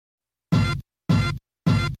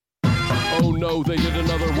Oh no, they did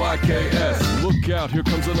another YKS. Look out, here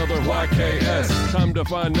comes another YKS. Time to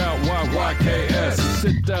find out why YKS.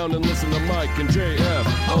 Sit down and listen to Mike and JF.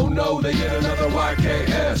 Oh no, they did another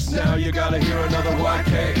YKS. Now you gotta hear another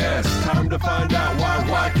YKS. Time to find out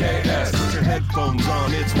why YKS. Put your headphones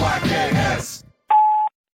on, it's YKS.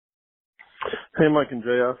 Hey, Mike and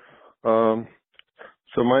JF.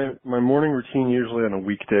 So my morning routine usually on a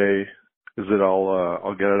weekday is that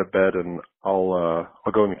I'll get out of bed and I'll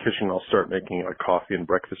go in the kitchen. I'll start making coffee and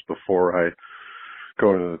breakfast before I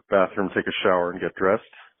go into the bathroom, take a shower, and get dressed.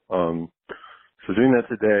 So doing that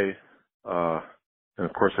today, and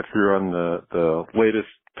of course I threw on the latest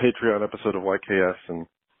Patreon episode of YKS and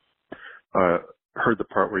heard the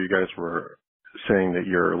part where you guys were saying that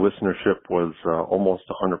your listenership was almost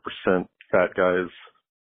 100% fat guys.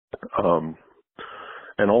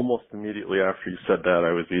 And almost immediately after you said that,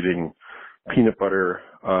 I was eating peanut butter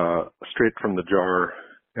straight from the jar,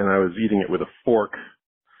 and I was eating it with a fork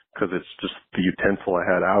because it's just the utensil I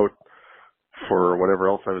had out for whatever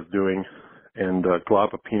else I was doing. And a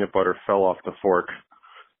glob of peanut butter fell off the fork,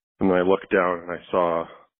 and then I looked down and I saw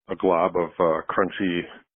a glob of crunchy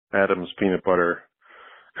Adams peanut butter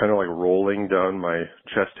kind of like rolling down my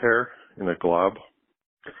chest hair in a glob.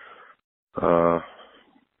 Love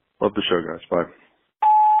the show, guys. Bye.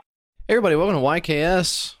 Hey everybody, welcome to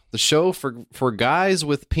YKS, the show for guys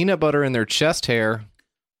with peanut butter in their chest hair.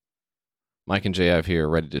 Mike and JF here,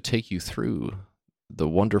 ready to take you through the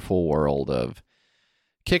wonderful world of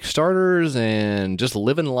Kickstarters and just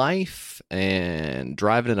living life and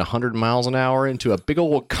driving at 100 miles an hour into a big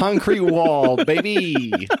old concrete wall,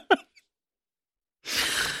 baby.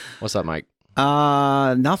 What's up, Mike?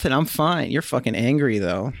 Nothing. I'm fine. You're fucking angry,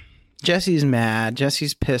 though. Jesse's mad.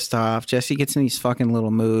 Jesse's pissed off. Jesse gets in these fucking little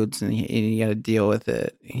moods, and you got to deal with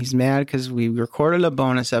it. He's mad because we recorded a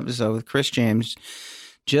bonus episode with Chris James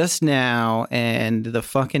just now, and the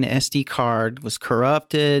fucking SD card was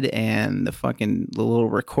corrupted, and the little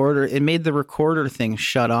recorder, it made the recorder thing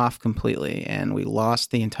shut off completely, and we lost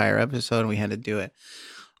the entire episode, and we had to do it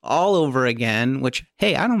all over again, which,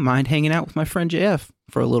 hey, I don't mind hanging out with my friend JF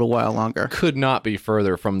for a little while longer. Could not be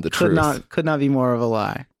further from the truth. Could not be more of a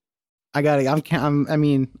lie. I gotta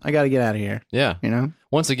get out of here. Yeah. You know?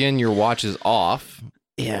 Once again, your watch is off.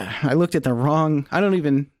 Yeah. I looked at the wrong, I don't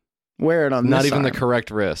even wear it on Not this even arm. the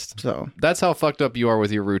correct wrist. So that's how fucked up you are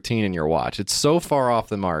with your routine and your watch. It's so far off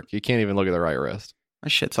the mark. You can't even look at the right wrist. my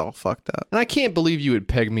shit's all fucked up. And I can't believe you would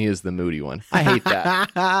peg me as the moody one. I hate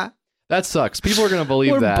that. That sucks. People are going to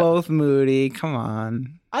believe We're that. both moody. Come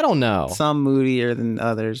on. I don't know. Some moodier than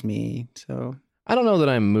others, me. So I don't know that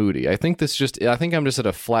I'm moody. I think I'm just at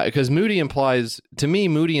a flat, because moody implies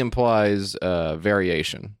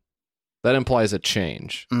variation. That implies a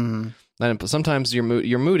change. mm-hmm. Sometimes you're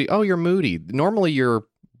moody. Oh, you're moody. Normally you're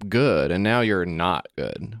good, and now you're not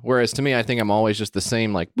good. Whereas to me, I think I'm always just the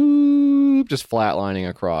same, like boop, just flatlining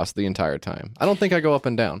across the entire time. I don't think I go up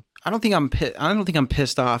and down. I don't think I'm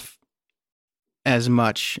pissed off as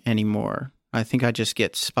much anymore. I think I just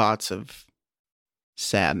get spots of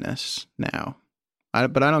sadness now.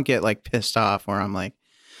 But I don't get like pissed off where I'm like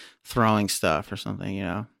throwing stuff or something, you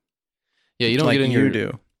know. Yeah, you don't like get in you your...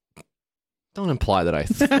 do. Don't imply that I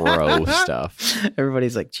throw stuff.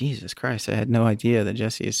 Everybody's like, Jesus Christ, I had no idea that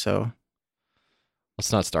Jesse is so...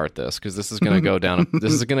 Let's not start this, because this is going to go down.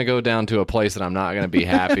 This is going to go down to a place that I'm not going to be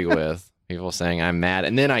happy with. People saying I'm mad,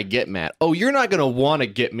 and then I get mad. Oh, you're not going to want to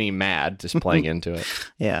get me mad. Just playing into it.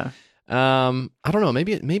 Yeah. I don't know.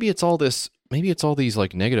 Maybe it's all this. Maybe it's all these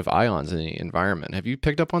like negative ions in the environment. Have you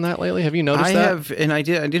picked up on that lately? Have you noticed that? I have, and I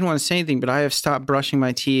didn't want to say anything, but I have stopped brushing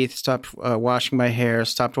my teeth, stopped washing my hair,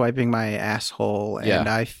 stopped wiping my asshole, and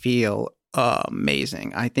I feel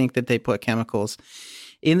amazing. I think that they put chemicals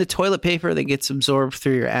in the toilet paper that gets absorbed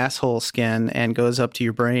through your asshole skin and goes up to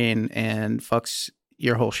your brain and fucks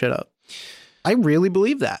your whole shit up. I really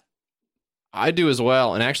believe that. I do as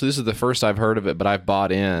well. And actually, this is the first I've heard of it, but I've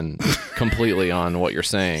bought in completely on what you're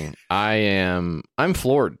saying. I'm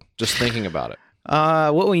floored just thinking about it.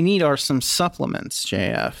 What we need are some supplements,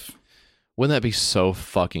 JF. Wouldn't that be so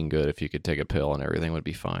fucking good if you could take a pill and everything would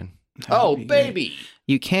be fine? Oh, baby.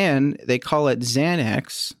 You can. They call it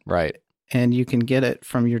Xanax. Right. And you can get it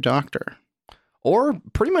from your doctor. Or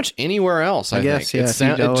pretty much anywhere else, I guess, think. Yeah,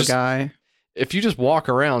 if you know a guy. If you just walk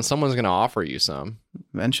around, someone's going to offer you some.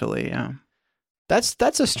 Eventually, yeah. That's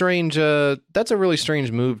a really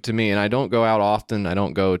strange move to me, and I don't go out often. I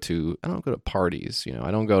don't go to parties, you know.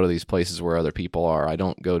 I don't go to these places where other people are. I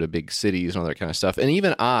don't go to big cities and all that kind of stuff. And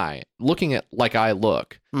even looking at like I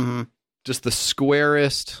look, just the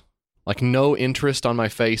squarest, like no interest on my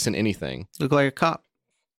face in anything. Look like a cop.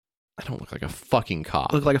 I don't look like a fucking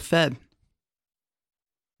cop. Look like a Fed.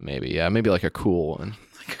 Maybe, yeah. Maybe like a cool one.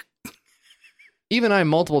 Even I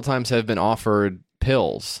multiple times have been offered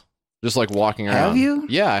pills. Just like walking around. Have you?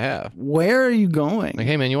 Yeah, I have. Where are you going? Like,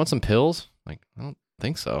 hey, man, you want some pills? Like, I don't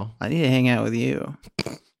think so. I need to hang out with you.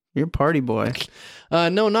 You're a party boy.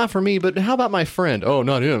 No, not for me, but how about my friend? Oh,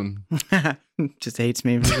 not him. Just hates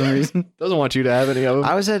me for some reason. Doesn't want you to have any of them.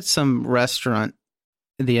 I was at some restaurant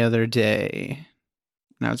the other day,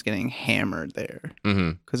 and I was getting hammered there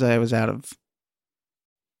Mm-hmm. because I was out of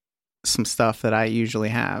some stuff that I usually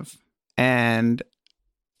have. And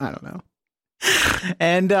I don't know.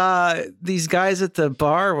 And these guys at the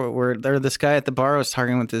bar or this guy at the bar was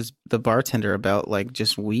talking with the bartender about like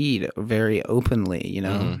just weed very openly, you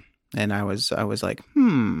know. Mhm. And I was like,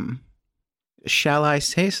 shall I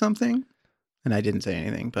say something? And I didn't say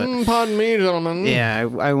anything, but Pardon me, gentlemen. yeah,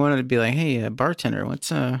 I wanted to be like, hey, bartender, what's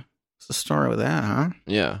the story with that, huh?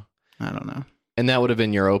 Yeah. I don't know. And that would have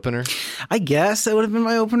been your opener? I guess that would have been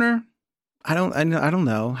my opener. I don't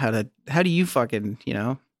know how do you fucking, you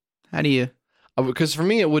know, how do you? Because for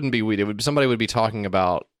me, it wouldn't be weed. It would somebody would be talking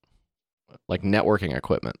about like networking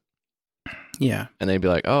equipment, Yeah. and they'd be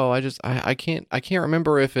like, "Oh, I can't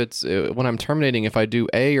remember if it's when I'm terminating if I do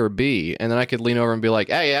A or B," and then I could lean over and be like,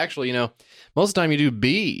 "Hey, actually, you know, most of the time you do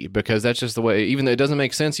B because that's just the way. Even though it doesn't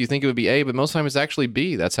make sense, you think it would be A, but most of the time it's actually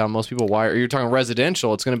B. That's how most people wire. You're talking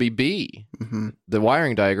residential, it's going to be B. Mm-hmm. The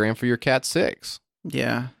wiring diagram for your Cat 6,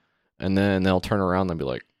 Yeah. and then they'll turn around and be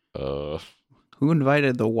like, Who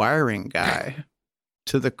invited the wiring guy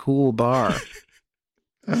to the cool bar?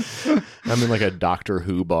 I'm in like a Doctor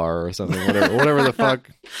Who bar or something, whatever the fuck."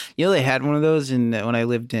 You know, they had one of those when I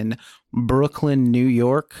lived in Brooklyn, New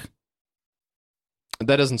York.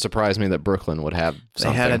 That doesn't surprise me that Brooklyn would have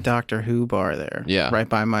something. They had a Doctor Who bar there. Yeah. Right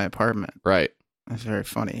by my apartment. Right. That's very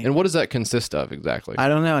funny. And what does that consist of exactly? I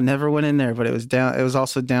don't know. I never went in there, but it was down. It was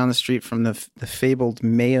also down the street from the fabled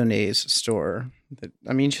mayonnaise store.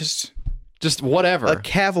 I mean, just whatever. a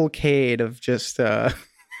cavalcade of just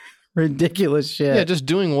ridiculous shit. Yeah, just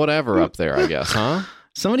doing whatever up there, I guess, huh?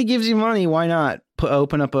 Somebody gives you money, why not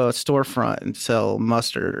open up a storefront and sell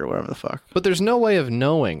mustard or whatever the fuck? But there's no way of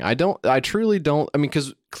knowing. I truly don't. I mean,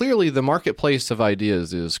 because clearly the marketplace of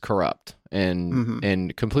ideas is corrupt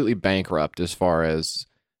and completely bankrupt as far as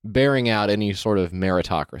bearing out any sort of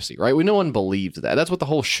meritocracy, right? No one believes that. That's what the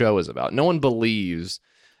whole show is about. No one believes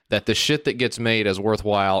that the shit that gets made is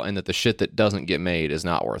worthwhile and that the shit that doesn't get made is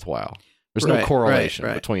not worthwhile. There's no correlation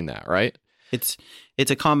between that, right? It's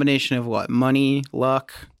a combination of what? Money,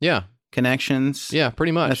 luck, Yeah. connections. Yeah,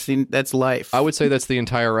 pretty much. That's life. I would say that's the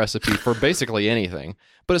entire recipe for basically anything,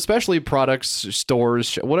 but especially products,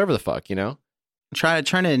 stores, whatever the fuck, you know? Trying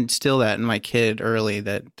to instill that in my kid early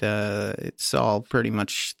that it's all pretty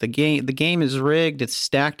much the game. The game is rigged. It's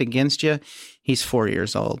stacked against you. He's 4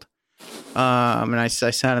 years old. And I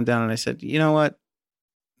sat him down and I said, you know what?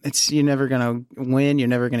 You're never going to win. You're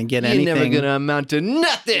never going to get anything. You're never going to amount to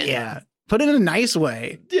nothing. Yeah. Put it in a nice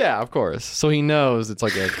way. Yeah, of course. So he knows it's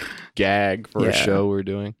like a gag for a show we're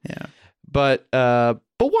doing. Yeah. But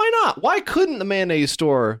why not? Why couldn't the mayonnaise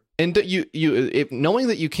store, and knowing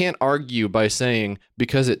that you can't argue by saying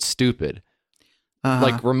because it's stupid,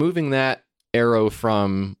 like removing that arrow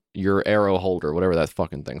from your arrow holder, whatever that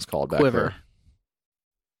fucking thing's called back quiver. there.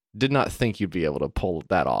 Did not think you'd be able to pull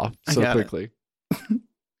that off so quickly.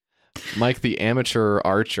 Mike, the amateur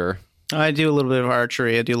archer. I do a little bit of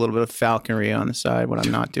archery. I do a little bit of falconry on the side when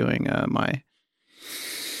I'm not doing my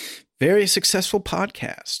very successful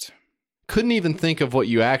podcast. Couldn't even think of what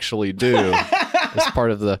you actually do as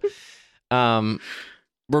part of the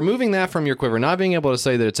removing that from your quiver, not being able to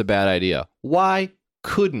say that it's a bad idea. Why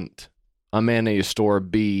couldn't a mayonnaise store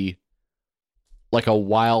be like a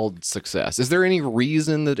wild success? Is there any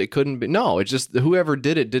reason that it couldn't be? No, it's just whoever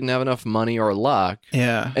did it didn't have enough money or luck.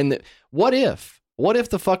 Yeah. And what if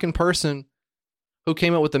the fucking person who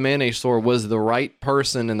came up with the mayonnaise store was the right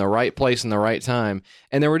person in the right place in the right time,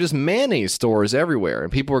 and there were just mayonnaise stores everywhere,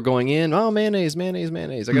 and people were going in, oh, mayonnaise, mayonnaise,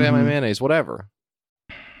 mayonnaise. I gotta have my mayonnaise, whatever.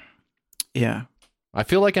 Yeah. I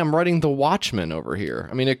feel like I'm writing The Watchmen over here.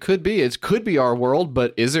 I mean, it could be our world,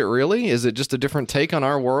 but is it really? Is it just a different take on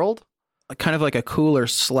our world? Kind of like a cooler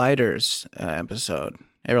Sliders episode.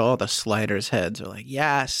 All the Sliders heads are like,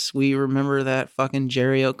 yes, we remember that fucking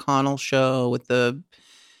Jerry O'Connell show with the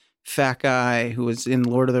fat guy who was in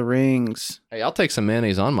Lord of the Rings. Hey, I'll take some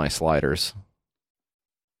mayonnaise on my sliders.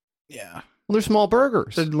 Yeah. Well, they're small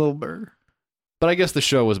burgers. It's a little burger. But I guess the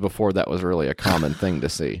show was before that was really a common thing to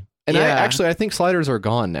see. And Yeah. I think sliders are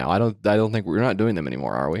gone now. I don't think we're not doing them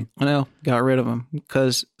anymore, are we? I know, got rid of them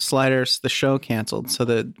because Sliders, the show canceled. So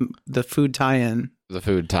the food tie-in The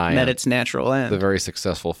food tie-in. met its natural end. The very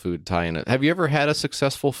successful food tie-in. Have you ever had a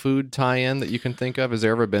successful food tie-in that you can think of? Has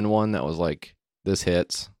there ever been one that was like, this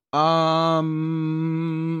hits?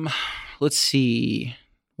 Let's see.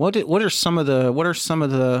 What are some of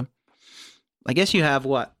the? I guess you have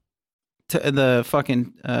what? The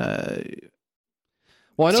fucking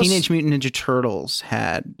Well, I know Teenage Mutant Ninja Turtles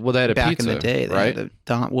had. Well, they had a back pizza, in the day. They right? had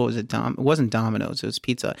what was it? It wasn't Domino's. It was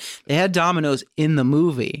pizza. They had Domino's in the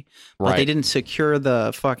movie, but Right. they didn't secure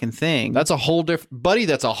the fucking thing. That's a whole different, buddy.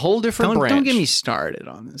 That's a whole different branch. Don't get me started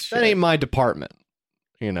on this shit. That ain't my department.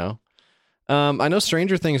 You know. I know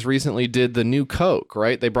Stranger Things recently did the new Coke,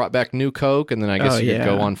 right? They brought back new Coke, and then I guess you could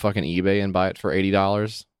go on fucking eBay and buy it for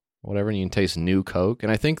 $80, whatever, and you can taste new Coke.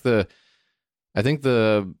 And I think the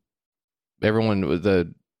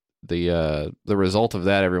result of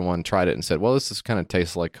that, everyone tried it and said, well, this just kind of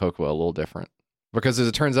tastes like Coke, but a little different. Because as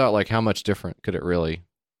it turns out, like, how much different could it really?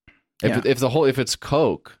 If it's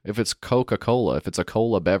Coke, if it's Coca-Cola, if it's a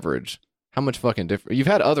cola beverage, how much fucking different? You've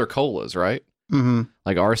had other colas, right? Mm-hmm.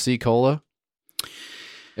 Like RC Cola.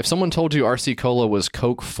 If someone told you RC Cola was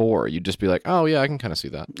Coke 4, you'd just be like, oh yeah, I can kind of see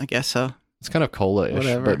that. I guess so. It's kind of cola-ish,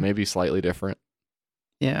 Whatever. but maybe slightly different.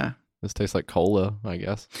 Yeah. This tastes like cola, I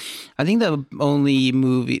guess. I think the only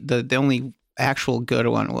movie, the only actual good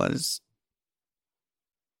one was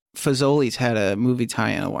Fazoli's had a movie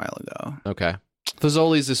tie-in a while ago. Okay.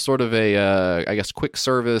 Fazoli's is sort of a, I guess, quick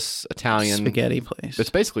service Italian Spaghetti place. It's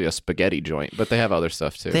basically a spaghetti joint, but they have other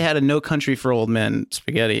stuff too. They had a No Country for Old Men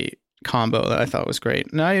spaghetti combo that I thought was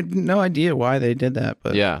great. And I had no idea why they did that,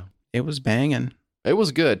 but yeah, it was banging. it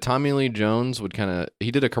was good. Tommy Lee Jones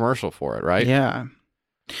he did a commercial for it, right? Yeah.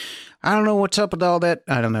 I don't know what's up with all that.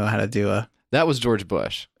 I don't know how to do That was George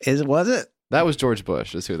Bush. was it? That was George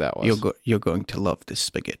Bush, is who that was. You're going to love this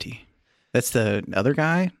spaghetti. That's the other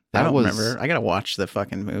guy? I That don't was- remember. I got to watch the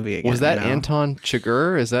fucking movie again. Was that now. Anton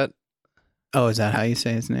Chigurh? Is that? Oh, is that how you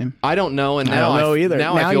say his name? I don't know, and I now don't know either.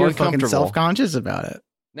 Now I feel you're fucking uncomfortable. self-conscious about it.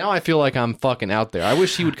 Now I feel like I'm fucking out there. I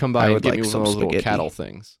wish he would come by I and would give like me one some of those little spaghetti. cattle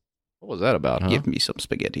things. What was that about, huh? Give me some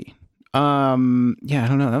spaghetti. Yeah, I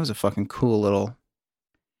don't know. That was a fucking cool little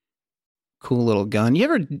gun.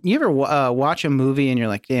 You ever watch a movie and you're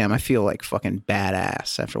like, damn, I feel like fucking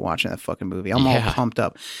badass after watching that fucking movie. I'm all Yeah. pumped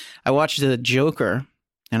up. I watched The Joker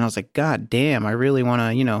and I was like, God damn, I really want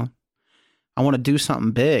to, I want to do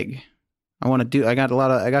something big. I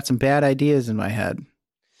got some bad ideas in my head.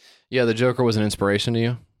 Yeah, the Joker was an inspiration to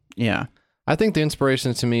you. Yeah. I think the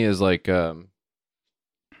inspiration to me is like,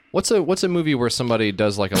 what's a movie where somebody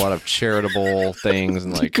does like a lot of charitable things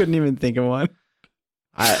and You like, couldn't even think of one.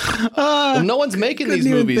 well, no one's making these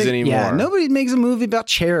Couldn't even movies think- anymore. Yeah, nobody makes a movie about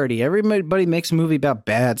charity. Everybody makes a movie about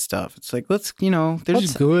bad stuff. It's like, there's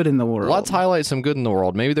good in the world. Let's highlight some good in the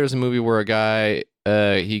world. Maybe there's a movie where a guy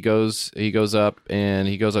he goes up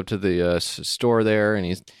to the store there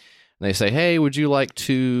and they say, hey, would you like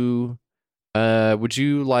to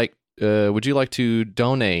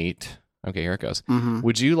donate? Okay, here it goes. Mhm.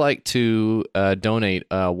 Would you like to donate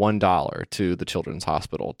 $1 to the Children's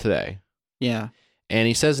Hospital today? Yeah. And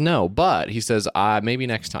he says no, but he says maybe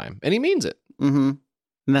next time, and he means it. Mm-hmm.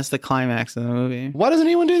 And that's the climax of the movie. Why doesn't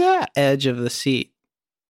anyone do that? Edge of the seat.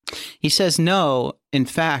 He says no. In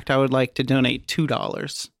fact, I would like to donate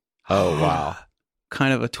 $2. Oh wow,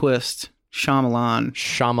 Kind of a twist.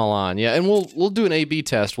 Shyamalan, yeah. And we'll do an A/B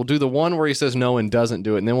test. We'll do the one where he says no and doesn't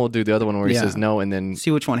do it, and then we'll do the other one where he Yeah. says no and then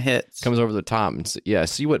See which one hits. comes over the top and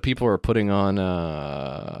see what people are putting on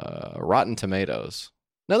Rotten Tomatoes.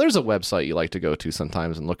 Now there's a website you like to go to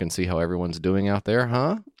sometimes and look and see how everyone's doing out there,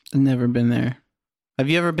 huh? Never been there. Have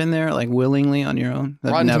you ever been there, like willingly on your own?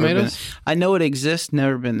 I've Rotten never Tomatoes? been. I know it exists.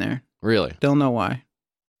 Never been there. Really? Don't know why.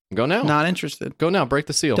 Go now. Not interested. Go now. Break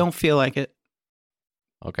the seal. Don't feel like it.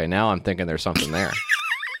 Okay, now I'm thinking there's something there.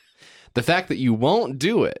 The fact that you won't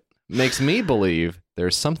do it makes me believe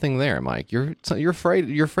there's something there, Mike. You're afraid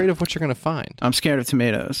of what you're going to find. I'm scared of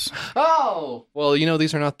tomatoes. Oh, well,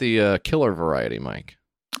 these are not the killer variety, Mike.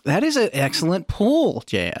 That is an excellent pull,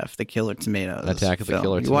 JF. The Killer Tomatoes. Attack of the film.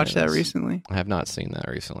 Killer You watched that Tomatoes. recently? I have not seen that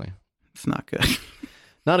recently. It's not good.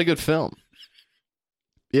 Not a good film.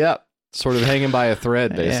 Yeah, sort of hanging by a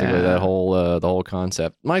thread, basically. Yeah. That whole the whole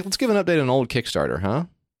concept. Mike, let's give an update on old Kickstarter, huh?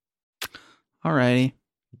 Alrighty.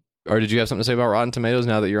 Or did you have something to say about Rotten Tomatoes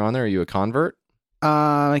now that you're on there? Are you a convert?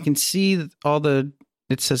 I can see it's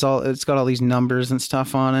got all these numbers and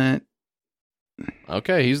stuff on it,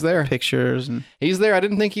 Okay, he's there. pictures, and He's there. I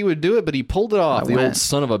didn't think he would do it, but he pulled it off. I The old went.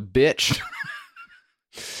 son of a bitch.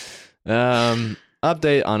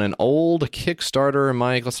 Update on an old Kickstarter,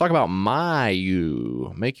 Mike. Let's talk about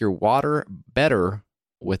Mayu. Make your water better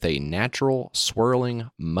with a natural swirling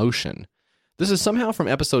motion. This is somehow from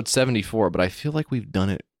episode 74, but I feel like we've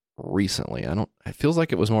done it recently. It feels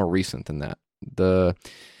like it was more recent than that.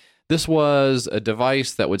 This was a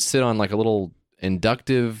device that would sit on like a little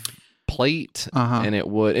inductive plate, and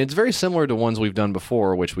it's very similar to ones we've done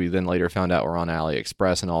before, which we then later found out were on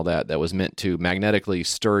AliExpress and all that was meant to magnetically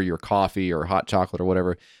stir your coffee or hot chocolate or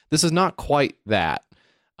whatever. This is not quite that.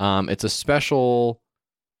 It's a special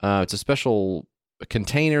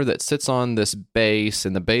container that sits on this base,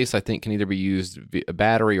 and the base I think can either be used via a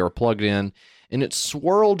battery or plugged in, and it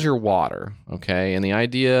swirled your water. Okay, and the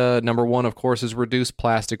idea, number one, of course, is reduce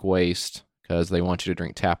plastic waste because they want you to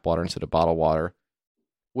drink tap water instead of bottled water,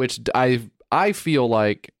 which I feel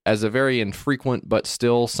like, as a very infrequent but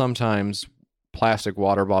still sometimes plastic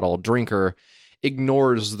water bottle drinker,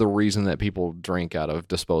 ignores the reason that people drink out of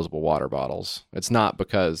disposable water bottles. It's not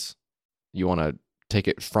because you want to take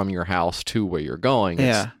it from your house to where you're going.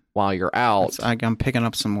 Yeah. It's while you're out. I'm picking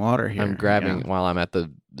up some water here. I'm grabbing while I'm at the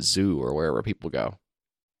zoo or wherever people go.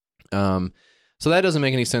 So that doesn't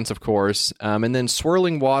make any sense, of course. And then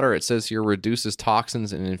swirling water, it says here, reduces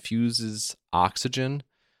toxins and infuses oxygen.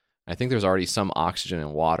 I think there's already some oxygen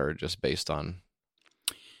in water just based on...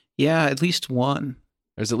 Yeah, at least one.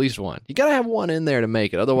 There's at least one. You got to have one in there to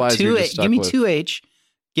make it. Otherwise, you're just stuck give me with... 2H.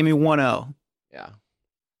 Give me 1O. Yeah.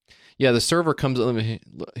 Yeah, the server comes...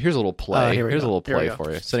 Here's a little play. Here's a little play for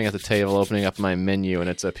you. Sitting at the table, opening up my menu, and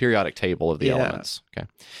it's a periodic table of the elements. Okay.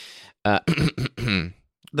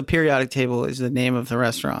 The periodic table is the name of the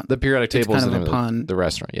restaurant. The periodic table is the name of the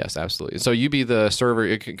restaurant. Yes, absolutely. So you be the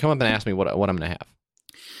server. Come up and ask me what I'm going to have.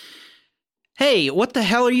 Hey, what the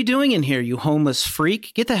hell are you doing in here, you homeless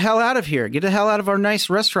freak? Get the hell out of here. Get the hell out of our nice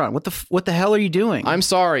restaurant. What the hell are you doing? I'm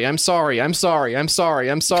sorry.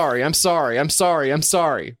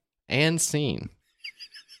 And scene.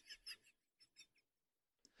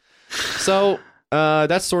 So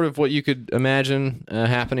that's sort of what you could imagine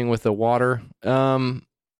happening with the water.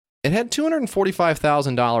 It had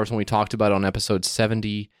 $245,000 when we talked about it on episode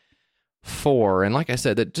 74. And like I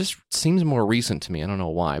said, that just seems more recent to me. I don't know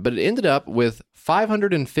why. But it ended up with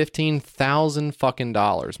 $515,000 fucking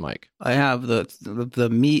dollars, Mike. I have a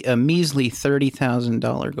measly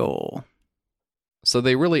 $30,000 goal. So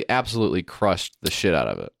they really absolutely crushed the shit out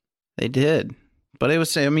of it. They did. But it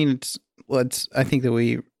was, I think that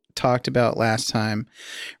we talked about last time,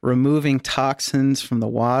 removing toxins from the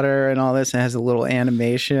water and all this. It has a little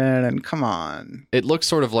animation, and come on. It looks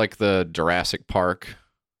sort of like the Jurassic Park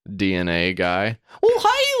DNA guy. Oh,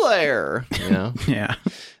 hi there. You know? Yeah.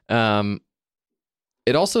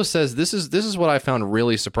 It also says, this is what I found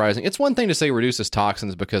really surprising. It's one thing to say reduces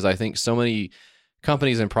toxins, because I think so many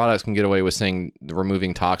companies and products can get away with saying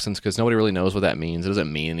removing toxins because nobody really knows what that means. It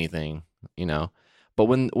doesn't mean anything, you know. But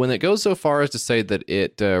when it goes so far as to say that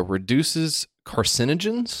it reduces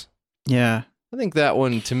carcinogens, yeah, I think that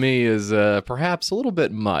one to me is perhaps a little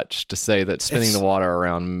bit much to say that spinning the water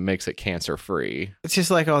around makes it cancer free. It's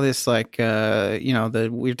just like all this, like we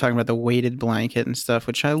were talking about the weighted blanket and stuff,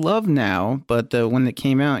 which I love now. But when it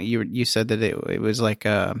came out, you said that it was like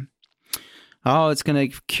it's going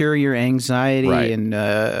to cure your anxiety and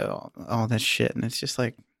all that shit, and it's just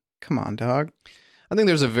like, come on, dog. I think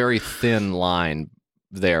there's a very thin line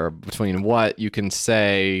there between what you can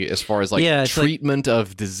say as far as treatment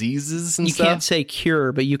of diseases and stuff. You can't say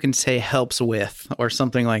cure, but you can say helps with or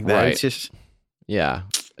something like that. Right. It's just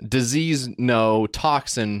disease, no.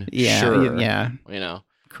 Toxin, sure. Yeah, you know,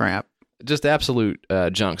 crap. Just absolute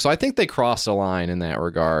junk. So I think they crossed a line in that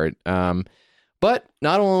regard. But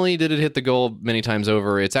not only did it hit the goal many times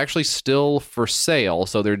over, it's actually still for sale.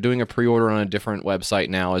 So they're doing a pre-order on a different website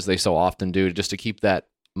now, as they so often do, just to keep that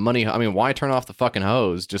money. I mean, why turn off the fucking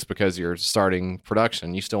hose just because you're starting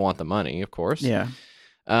production? You still want the money, of course. Yeah.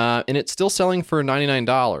 And it's still selling for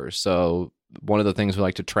 $99. So one of the things we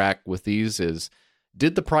like to track with these is,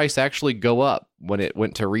 did the price actually go up when it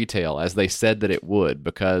went to retail, as they said that it would?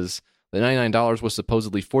 Because the $99 was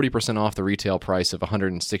supposedly 40% off the retail price of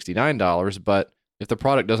 $169, but if the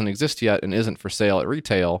product doesn't exist yet and isn't for sale at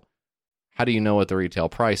retail, how do you know what the retail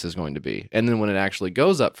price is going to be? And then when it actually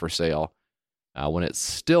goes up for sale, when it's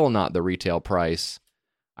still not the retail price,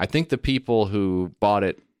 I think the people who bought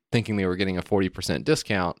it thinking they were getting a 40%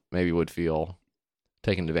 discount maybe would feel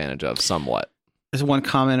taken advantage of somewhat. There's one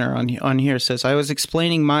commenter on here says, I was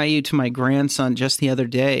explaining Mayu to my grandson just the other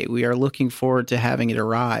day. We are looking forward to having it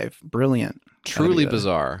arrive. Brilliant. Truly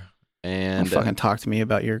bizarre. And don't fucking talk to me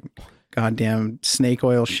about your goddamn snake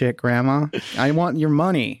oil shit, Grandma. I want your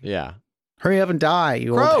money. Yeah. Hurry up and die,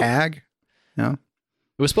 you old hag. No.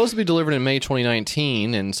 It was supposed to be delivered in May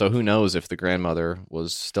 2019, and so who knows if the grandmother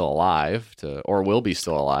was still alive or will be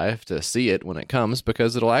still alive to see it when it comes,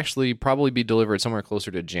 because it'll actually probably be delivered somewhere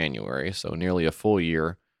closer to January, so nearly a full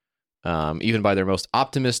year, even by their most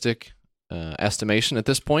optimistic estimation at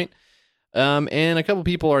this point. And a couple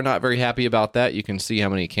people are not very happy about that. You can see how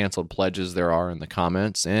many canceled pledges there are in the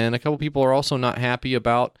comments, and a couple people are also not happy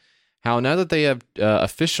about how now that they have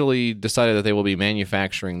officially decided that they will be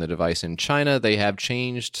manufacturing the device in China, they have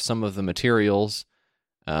changed some of the materials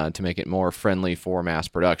to make it more friendly for mass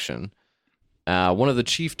production. One of the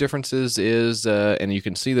chief differences is, and you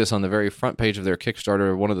can see this on the very front page of their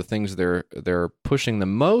Kickstarter, one of the things they're pushing the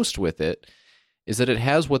most with it is that it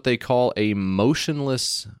has what they call a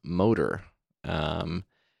motionless motor. And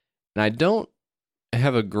I don't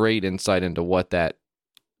have a great insight into what that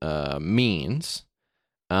means.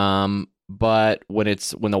 But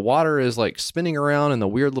when the water is like spinning around in the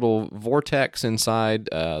weird little vortex inside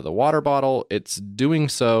the water bottle, it's doing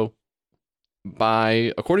so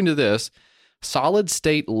by, according to this, solid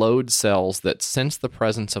state load cells that sense the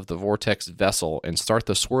presence of the vortex vessel and start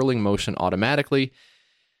the swirling motion automatically,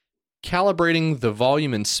 calibrating the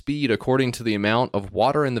volume and speed according to the amount of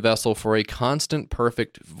water in the vessel for a constant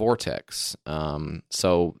perfect vortex.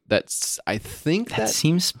 So that's, I think that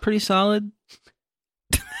seems pretty solid.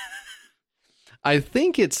 I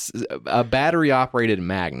think it's a battery-operated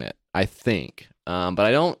magnet, I think. But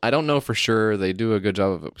I don't know for sure. They do a good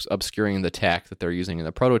job of obscuring the tech that they're using in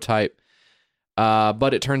the prototype.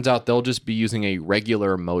 But it turns out they'll just be using a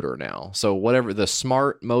regular motor now. So whatever the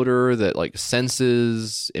smart motor that like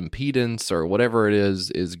senses impedance or whatever it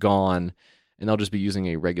is gone, and they'll just be using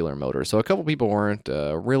a regular motor. So a couple people weren't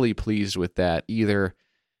really pleased with that either.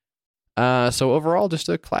 So overall, just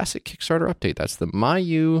a classic Kickstarter update. That's the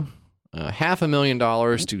Mayu.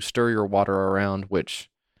 $500,000 to stir your water around, which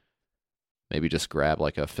maybe just grab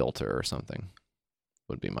like a filter or something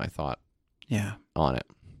would be my thought. Yeah, on it.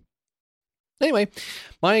 Anyway,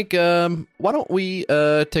 Mike, why don't we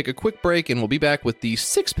take a quick break and we'll be back with the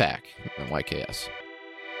 6-pack on YKS.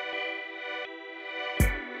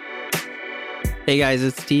 Hey guys,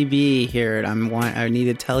 it's DB here, and I need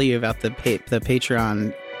to tell you about the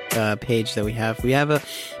Patreon page that we have. We have a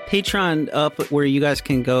Patreon up where you guys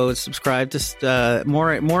can go subscribe to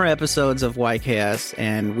more episodes of YKS,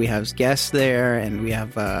 and we have guests there, and we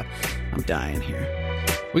have I'm dying here.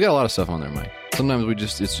 We got a lot of stuff on there, Mike.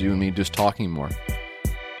 Sometimes it's you and me just talking more.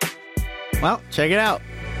 Well, check it out.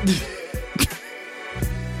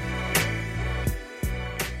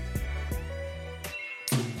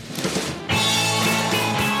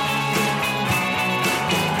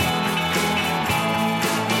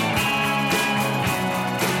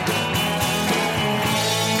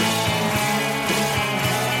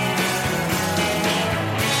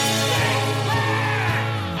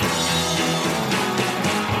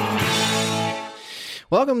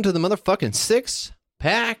 Welcome to the motherfucking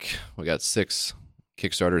 6-pack. We got 6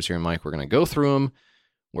 Kickstarters here, Mike. We're going to go through them.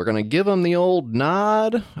 We're going to give them the old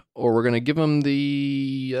nod, or we're going to give them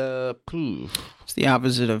the What's the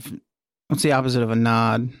opposite of a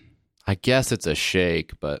nod? I guess it's a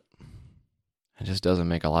shake, but it just doesn't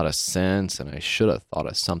make a lot of sense, and I should have thought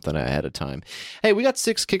of something ahead of time. Hey, we got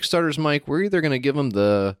 6 Kickstarters, Mike. We're either going to give them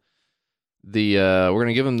the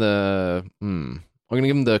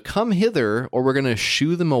come hither, or we're going to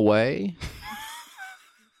shoo them away. I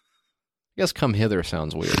guess come hither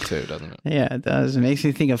sounds weird too, doesn't it? Yeah, it does. It makes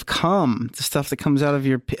me think of cum, the stuff that comes out of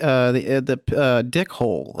your the dick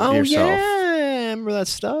hole of yourself. Yeah, remember that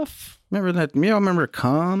stuff? Remember that? You remember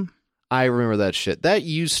cum? I remember that shit. That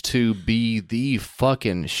used to be the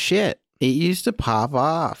fucking shit. It used to pop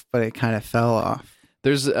off, but it kind of fell off.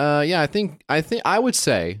 There's I think I would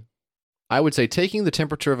say taking the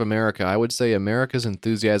temperature of America, I would say America's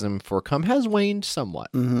enthusiasm for cum has waned somewhat.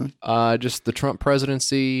 Mm-hmm. Just the Trump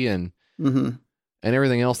presidency and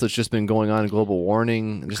everything else that's just been going on in global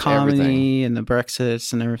warming, just comedy everything. And the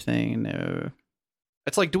Brexits and everything. No.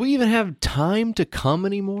 It's like, do we even have time to cum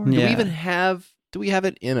anymore? Yeah. Do we have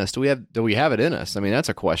it in us? Do we have it in us? I mean, that's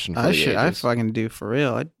a question for the ages. I fucking do for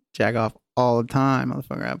real. I jack off all the time,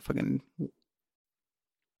 motherfucker. I fucking.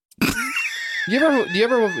 You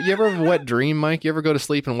ever have a wet dream, Mike? You ever go to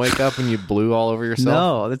sleep and wake up and you blew all over yourself?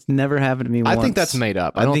 No, that's never happened to me once. I think that's made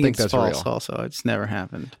up. I don't think that's false real. Also, it's never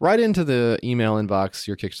happened. Right into the email inbox,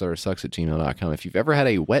 yourkickstartersucks@gmail.com. If you've ever had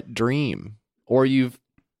a wet dream, or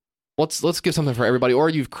let's give something for everybody, or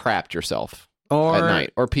you've crapped yourself at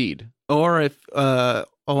night, or peed, or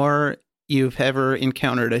you've ever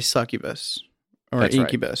encountered a succubus or that's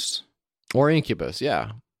incubus, right. Or incubus,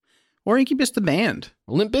 yeah, or Incubus the band.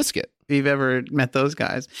 Limp Bizkit. you've ever met those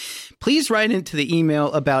guys. Please write into the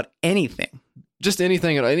email about anything. Just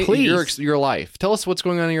anything in Please. your life. Tell us what's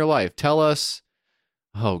going on in your life. Tell us.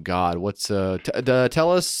 Oh God,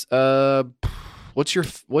 tell us. What's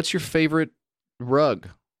your favorite rug?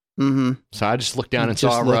 Mm-hmm. So I just looked down and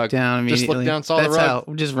saw a rug. Just looked down, saw the rug. Out.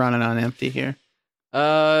 We're just running on empty here. Tell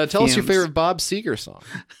us your Fumes. favorite Bob Seger song.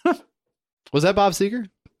 Was that Bob Seger?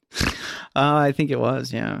 I think it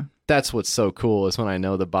was. Yeah. That's what's so cool is when I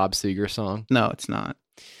know the Bob Seger song. No, it's not.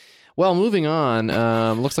 Well, moving on.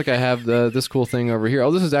 Looks like I have this cool thing over here.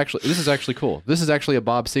 Oh, this is actually cool. This is actually a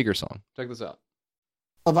Bob Seger song. Check this out.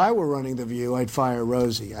 If I were running The View, I'd fire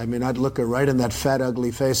Rosie. I mean, I'd look her right in that fat,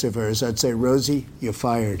 ugly face of hers. I'd say, Rosie, you're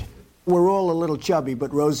fired. We're all a little chubby,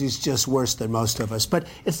 but Rosie's just worse than most of us. But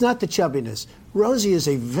it's not the chubbiness. Rosie is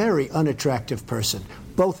a very unattractive person,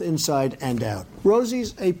 both inside and out.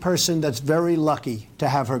 Rosie's a person that's very lucky to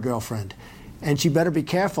have her girlfriend. And she better be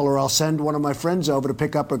careful or I'll send one of my friends over to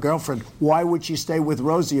pick up her girlfriend. Why would she stay with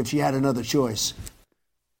Rosie if she had another choice?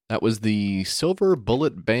 That was the Silver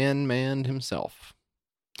Bullet Band man himself.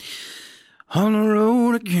 On the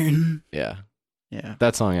road again. Yeah. Yeah.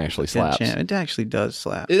 That song actually slaps. It actually does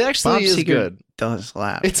slap. It actually Bob is Seger good. Does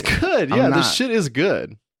slap. It's good. I'm Yeah, not. this shit is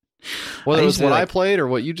good. Whether I it used was to be what I like- played or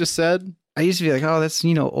what you just said. I used to be like, oh, that's,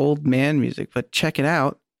 old man music, but check it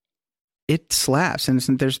out. It slaps, and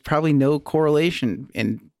there's probably no correlation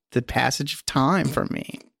in the passage of time for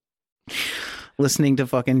me. Listening to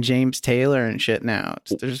fucking James Taylor and shit now.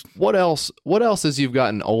 There's What else as you've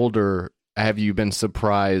gotten older have you been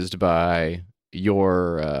surprised by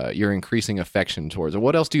your increasing affection towards it?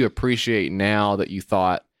 What else do you appreciate now that you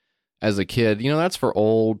thought as a kid, that's for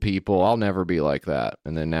old people. I'll never be like that.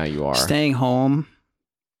 And then now you are. staying home,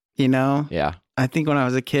 Yeah. I think when I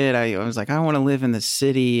was a kid, I was like, I want to live in the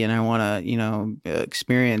city and I want to,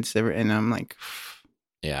 experience it. And I'm like,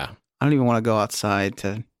 Yeah. I don't even want to go outside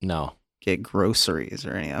to No. get groceries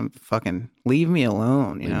or anything. I'm fucking leave me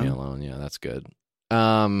alone, Leave me alone. Yeah, that's good.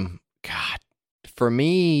 God, for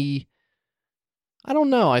me, I don't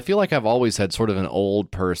know. I feel like I've always had sort of an old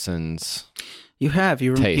person's. You have.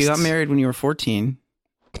 You got Tastes. married when you were 14.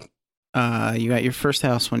 You got your first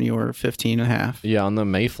house when you were 15 and a half. Yeah, on the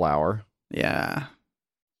Mayflower. Yeah.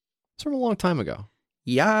 It's from a long time ago.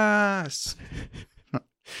 Yes.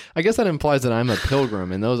 I guess that implies that I'm a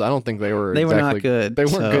pilgrim, and those I don't think they were. They were exactly, not good. They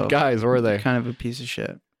weren't so good guys, were they? Kind of a piece of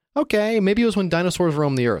shit. Okay, maybe it was when dinosaurs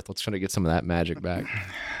roamed the earth. Let's try to get some of that magic back.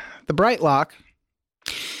 The Bright Lock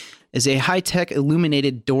is a high-tech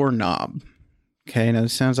illuminated doorknob. Okay, now it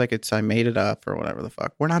sounds like I made it up or whatever the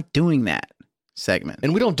fuck. We're not doing that segment.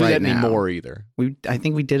 And we don't do right that now. anymore either. I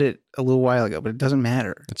think we did it a little while ago, but it doesn't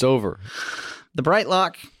matter. It's over. The Bright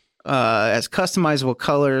Lock has customizable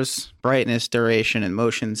colors, brightness, duration, and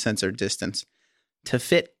motion sensor distance to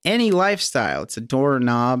fit any lifestyle. It's a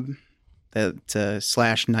doorknob that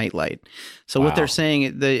slash nightlight. So Wow. what they're saying,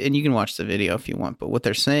 and you can watch the video if you want, but what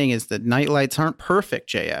they're saying is that nightlights aren't perfect,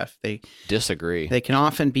 JF. Disagree. They can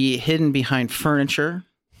often be hidden behind furniture,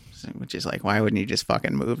 which is like, why wouldn't you just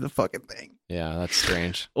fucking move the fucking thing? Yeah, that's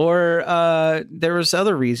strange. Or there was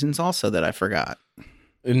other reasons also that I forgot.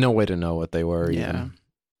 No way to know what they were. Yeah. Even.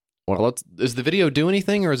 Well, does the video do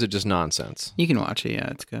anything, or is it just nonsense? You can watch it. Yeah,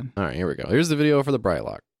 it's good. All right, here we go. Here's the video for the Bright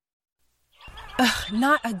Lock. Ugh,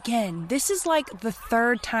 not again. This is like the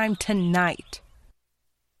third time tonight.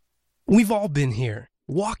 We've all been here,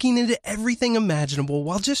 walking into everything imaginable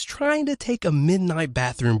while just trying to take a midnight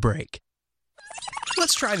bathroom break.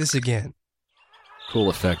 Let's try this again. Cool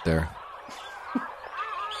effect there.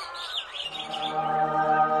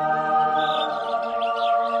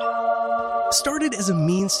 Started as a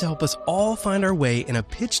means to help us all find our way in a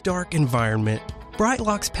pitch-dark environment,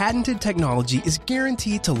 Brightlock's patented technology is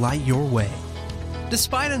guaranteed to light your way.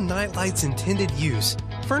 Despite a nightlight's intended use,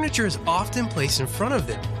 furniture is often placed in front of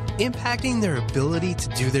them, impacting their ability to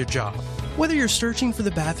do their job. Whether you're searching for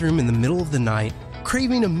the bathroom in the middle of the night,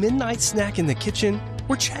 craving a midnight snack in the kitchen,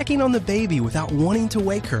 or checking on the baby without wanting to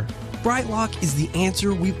wake her, Brightlock is the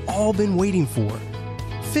answer we've all been waiting for.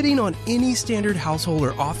 Fitting on any standard household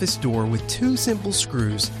or office door with two simple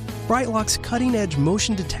screws, Brightlock's cutting-edge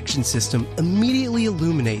motion detection system immediately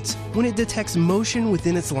illuminates when it detects motion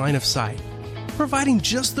within its line of sight, providing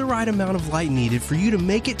just the right amount of light needed for you to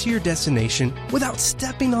make it to your destination without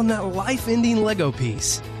stepping on that life-ending Lego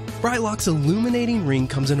piece. Brightlock's illuminating ring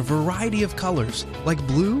comes in a variety of colors, like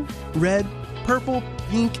blue, red, purple,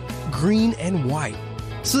 pink, green, and white,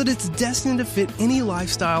 so that it's destined to fit any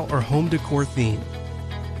lifestyle or home decor theme.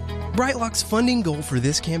 Brightlock's funding goal for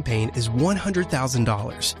this campaign is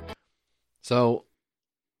 $100,000. So,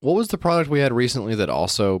 What was the product we had recently that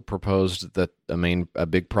also proposed that a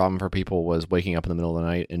big problem for people was waking up in the middle of the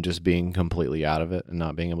night and just being completely out of it and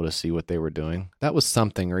not being able to see what they were doing? That was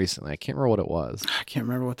something recently. I can't remember what it was. I can't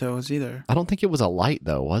remember what that was either. I don't think it was a light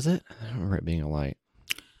though, was it? I don't remember it being a light.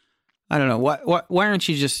 I don't know. Why aren't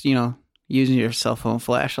you just, using your cell phone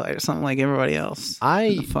flashlight or something like everybody else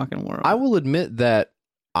in the fucking world? I will admit that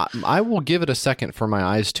I will give it a second for my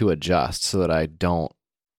eyes to adjust so that I don't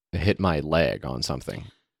hit my leg on something.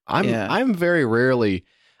 I'm very rarely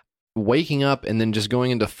waking up and then just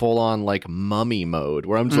going into full on like mummy mode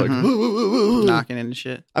where I'm just like knocking into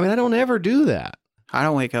shit. I mean, I don't ever do that. I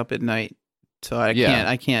don't wake up at night, so I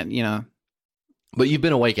can't. But you've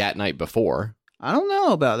been awake at night before. I don't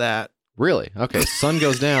know about that. Really? Okay. Sun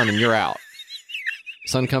goes down and you're out.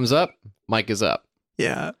 Sun comes up, Mike is up.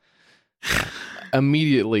 Yeah.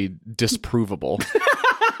 Immediately disprovable.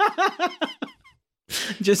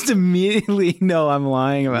 Just immediately know I'm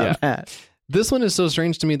lying about that. This one is so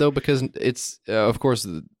strange to me, though, because it's, of course,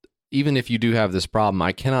 even if you do have this problem,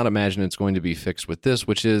 I cannot imagine it's going to be fixed with this,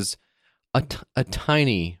 which is a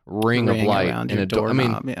tiny ring of light in a door. I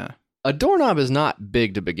mean, a doorknob is not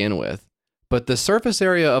big to begin with, but the surface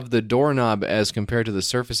area of the doorknob as compared to the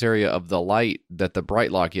surface area of the light that the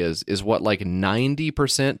BrightLock is what, like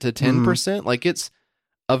 90% to 10%? Like it's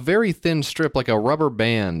a very thin strip, like a rubber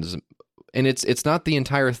band. And it's not the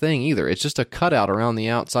entire thing either. It's just a cutout around the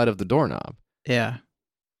outside of the doorknob. Yeah.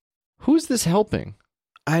 Who's this helping?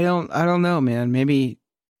 I don't know, man. Maybe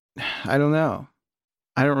I don't know.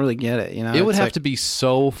 I don't really get it, It would have to be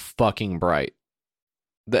so fucking bright.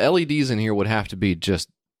 The LEDs in here would have to be just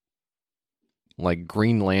like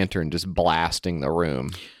Green Lantern just blasting the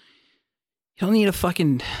room. You don't need a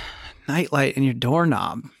fucking nightlight in your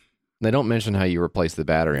doorknob. They don't mention how you replace the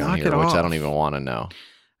battery on here, which I don't even want to know.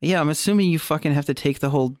 Yeah, I'm assuming you fucking have to take the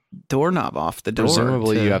whole doorknob off the door.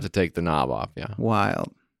 Presumably you have to take the knob off, yeah.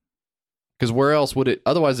 Wild. Because where else would it...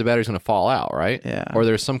 Otherwise the battery's going to fall out, right? Yeah. Or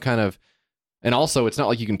there's some kind of... And also, it's not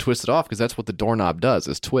like you can twist it off because that's what the doorknob does,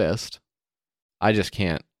 is twist. I just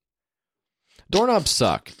can't. Doorknobs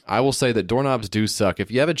suck. I will say that doorknobs do suck. If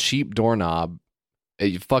you have a cheap doorknob,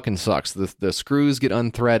 it fucking sucks. The screws get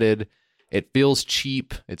unthreaded. It feels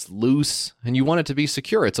cheap. It's loose. And you want it to be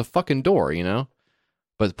secure. It's a fucking door,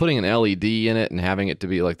 But putting an LED in it and having it to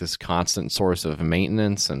be like this constant source of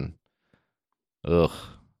maintenance and ugh.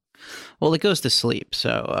 Well, it goes to sleep,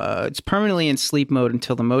 so it's permanently in sleep mode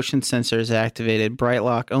until the motion sensor is activated.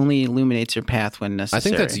 BrightLock only illuminates your path when necessary. I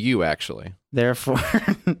think that's you, actually. Therefore,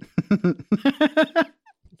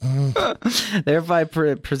 thereby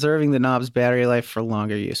preserving the knob's battery life for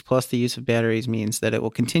longer use. Plus, the use of batteries means that it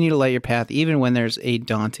will continue to light your path even when there's a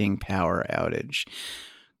daunting power outage.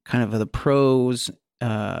 Kind of the pros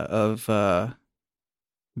of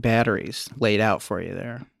batteries laid out for you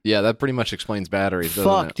there. Yeah, that pretty much explains batteries,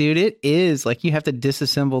 doesn't Fuck, it? dude, it is. Like, you have to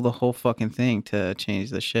disassemble the whole fucking thing to change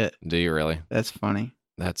the shit. Do you really? That's funny.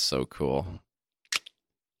 That's so cool.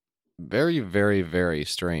 Very, very, very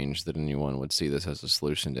strange that anyone would see this as a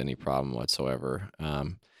solution to any problem whatsoever.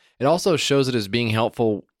 It also shows it as being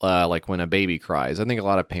helpful, like when a baby cries. I think a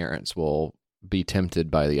lot of parents will be tempted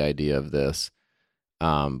by the idea of this.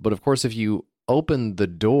 But of course, if you open the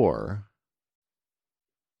door,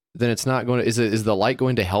 then it's not going to... Is the light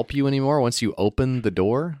going to help you anymore once you open the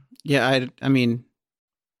door? Yeah, I mean,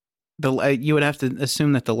 you would have to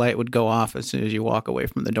assume that the light would go off as soon as you walk away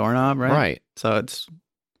from the doorknob, right? Right. So it's...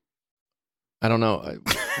 I don't know.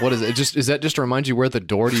 What is it? Is that just to remind you where the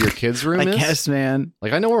door to your kid's room is? I guess, man.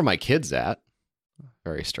 Like, I know where my kid's at.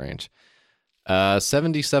 Very strange.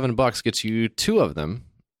 $77 gets you two of them.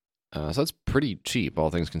 So that's pretty cheap,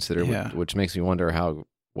 all things considered, Yeah. which makes me wonder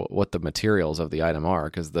what the materials of the item are,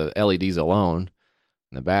 because the LEDs alone,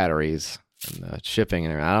 and the batteries, and the shipping,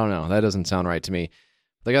 and everything, I don't know. That doesn't sound right to me.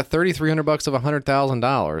 They got $3,300 of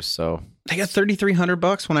 $100,000, so... They got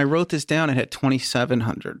 $3,300. When I wrote this down, it had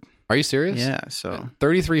 $2,700. Are you serious? Yeah, so...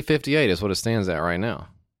 $3,358 is what it stands at right now.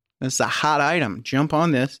 This is a hot item. Jump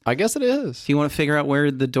on this. I guess it is. If you want to figure out where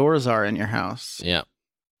the doors are in your house. Yeah.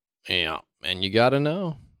 Yeah. And you gotta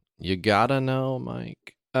know. You gotta know,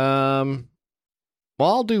 Mike. Well,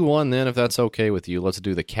 I'll do one then, if that's okay with you. Let's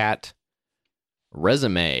do the cat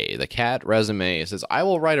resume. The cat resume. It says, I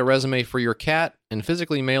will write a resume for your cat and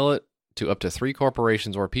physically mail it to up to 3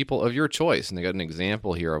 corporations or people of your choice. And they got an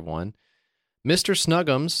example here of one. Mr.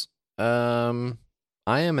 Snuggums,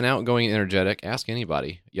 I am an outgoing, energetic, ask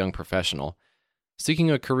anybody, young professional, seeking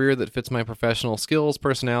a career that fits my professional skills,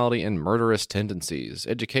 personality, and murderous tendencies.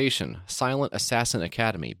 Education, Silent Assassin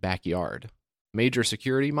Academy, backyard. Major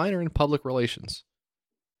security, minor in public relations.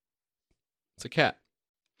 It's a cat.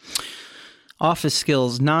 Office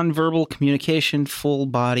skills, nonverbal communication, full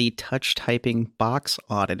body touch typing, box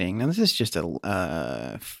auditing. Now this is just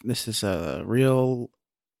a real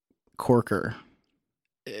corker.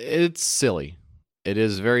 It's silly. It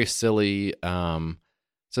is very silly.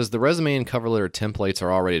 Says the resume and cover letter templates are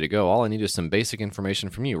all ready to go. All I need is some basic information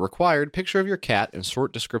from you. Required picture of your cat and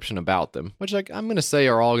short description about them, which I'm going to say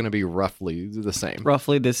are all going to be roughly the same.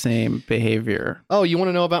 Roughly the same behavior. Oh, you want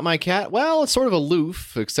to know about my cat? Well, it's sort of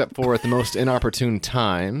aloof, except for at the most inopportune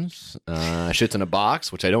times. Shits in a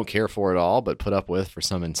box, which I don't care for at all, but put up with for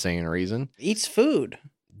some insane reason. Eats food.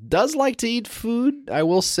 Does like to eat food, I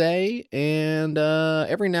will say. And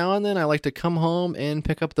every now and then I like to come home and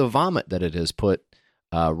pick up the vomit that it has put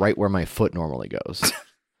right where my foot normally goes.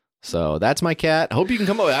 So that's my cat. I hope you can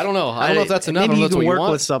come over. I don't know. I don't know if that's enough. Maybe you that's can what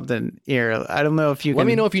work with something here. I don't know if you can. Let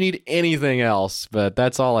me know if you need anything else, but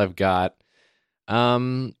that's all I've got.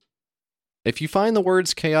 If you find the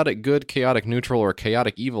words chaotic good, chaotic neutral, or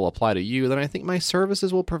chaotic evil apply to you, then I think my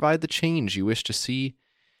services will provide the change you wish to see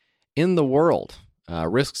in the world.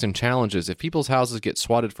 Risks and challenges. If people's houses get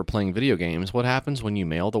swatted for playing video games, what happens when you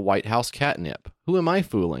mail the White House catnip? Who am I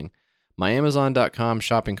fooling? My Amazon.com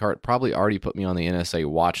shopping cart probably already put me on the NSA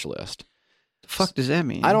watch list. The fuck does that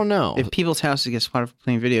mean? I don't know. If people's houses get swatted for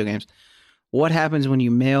playing video games, what happens when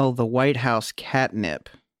you mail the White House catnip?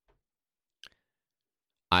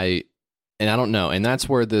 I don't know. And that's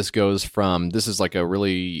where this goes from. This is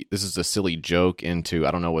a silly joke into,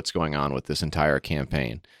 I don't know what's going on with this entire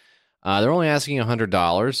campaign. They're only asking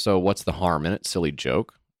 $100. So what's the harm in it? Silly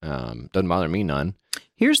joke. Doesn't bother me none.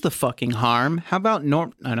 Here's the fucking harm. How about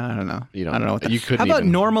I don't know. You don't I don't know what that. You couldn't. How about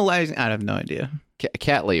even, normalizing? I have no idea.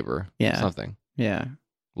 cat labor? Yeah. Something. Yeah.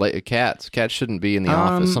 Like cats shouldn't be in the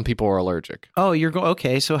office. Some people are allergic. Oh,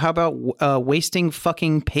 okay. So how about wasting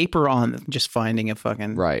fucking paper on just finding a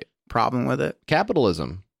fucking Right. problem with it?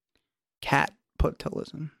 Capitalism.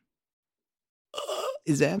 Catpitalism.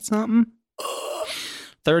 Is that something?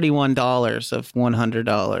 $31 of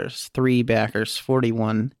 $100. 3 backers.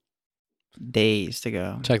 41 days to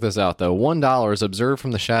go. Check this out, though. $1 observed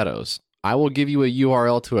from the shadows. I will give you a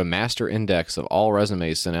URL to a master index of all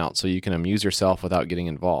resumes sent out so you can amuse yourself without getting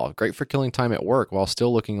involved. Great for killing time at work while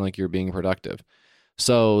still looking like you're being productive.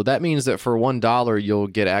 So that means that for $1, you'll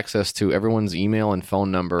get access to everyone's email and phone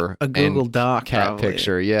number. A Google and Doc cat probably.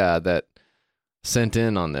 picture, yeah, that sent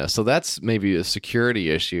in on this. So that's maybe a security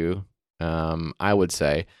issue, I would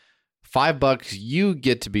say. $5, you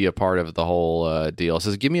get to be a part of the whole deal. It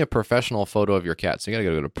says, give me a professional photo of your cat. So you got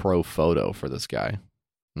to go to Pro Photo for this guy.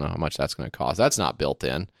 I don't know how much that's going to cost. That's not built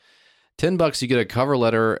in. $10, you get a cover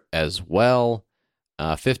letter as well.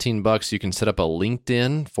 $15, you can set up a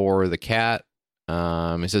LinkedIn for the cat.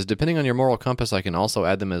 It says, depending on your moral compass, I can also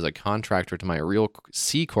add them as a contractor to my Real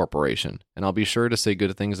C Corporation, and I'll be sure to say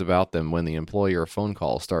good things about them when the employer phone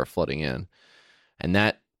calls start flooding in. And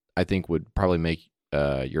that, I think, would probably make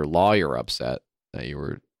your lawyer upset that you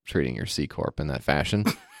were treating your C Corp in that fashion.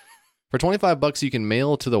 For $25, you can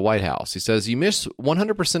mail to the White House. He says, you miss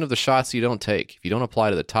 100% of the shots you don't take. If you don't apply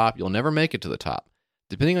to the top, you'll never make it to the top.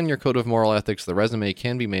 Depending on your code of moral ethics, the resume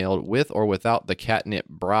can be mailed with or without the catnip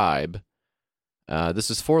bribe.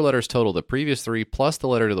 This is 4 letters total, the previous 3 plus the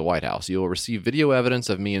letter to the White House. You will receive video evidence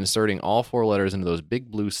of me inserting all 4 letters into those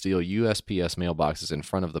big blue steel USPS mailboxes in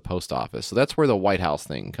front of the post office. So that's where the White House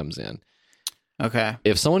thing comes in. Okay.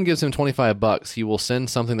 If someone gives him $25, he will send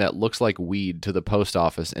something that looks like weed to the post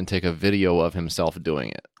office and take a video of himself doing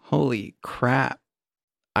it. Holy crap.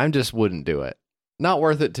 I just wouldn't do it. Not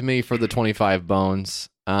worth it to me for the 25 bones.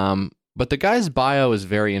 But the guy's bio is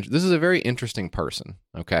this is a very interesting person,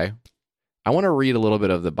 okay? I want to read a little bit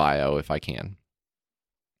of the bio if I can.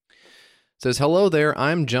 It says, hello there,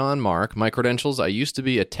 I'm John Mark. My credentials, I used to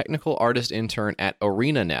be a technical artist intern at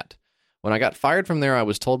ArenaNet. When I got fired from there, I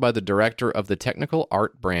was told by the director of the technical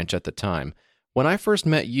art branch at the time, when I first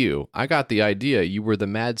met you, I got the idea you were the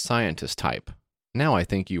mad scientist type. Now I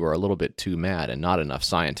think you are a little bit too mad and not enough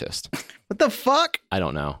scientist. What the fuck? I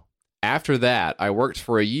don't know. After that, I worked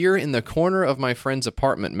for a year in the corner of my friend's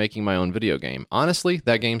apartment making my own video game. Honestly,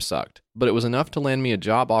 that game sucked, but it was enough to land me a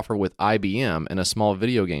job offer with IBM in a small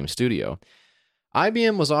video game studio.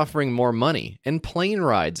 IBM was offering more money and plane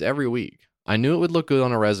rides every week. I knew it would look good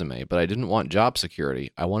on a resume, but I didn't want job security.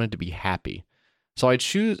 I wanted to be happy. So I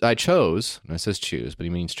chose, and it says choose, but he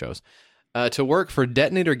means chose, to work for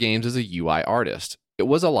Detonator Games as a UI artist. It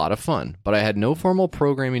was a lot of fun, but I had no formal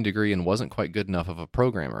programming degree and wasn't quite good enough of a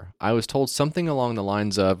programmer. I was told something along the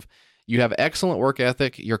lines of, you have excellent work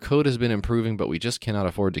ethic, your code has been improving, but we just cannot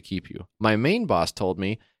afford to keep you. My main boss told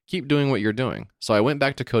me, keep doing what you're doing. So I went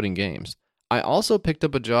back to coding games. I also picked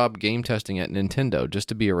up a job game testing at Nintendo just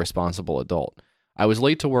to be a responsible adult. I was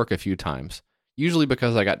late to work a few times, usually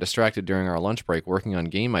because I got distracted during our lunch break working on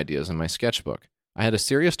game ideas in my sketchbook. I had a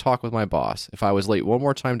serious talk with my boss. If I was late one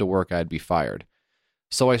more time to work, I'd be fired.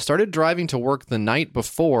 So I started driving to work the night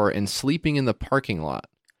before and sleeping in the parking lot.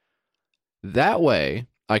 That way,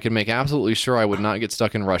 I could make absolutely sure I would not get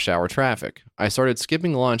stuck in rush hour traffic. I started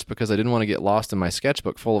skipping lunch because I didn't want to get lost in my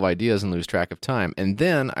sketchbook full of ideas and lose track of time. And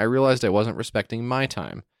then I realized I wasn't respecting my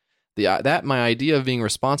time. My idea of being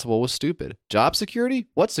responsible was stupid. Job security?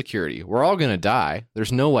 What security? We're all going to die.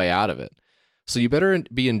 There's no way out of it. So you better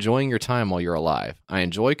be enjoying your time while you're alive. I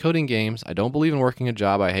enjoy coding games. I don't believe in working a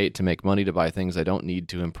job I hate to make money to buy things I don't need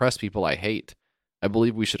to impress people I hate. I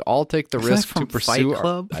believe we should all take the risk to pursue Fight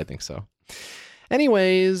Club? I think so.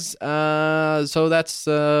 Anyways, so that's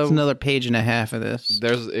It's another page and a half of this.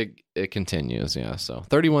 it continues, yeah. So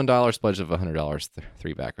 $31 pledge of $100,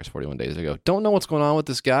 3 backers 41 days ago. Don't know what's going on with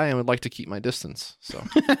this guy and would like to keep my distance. So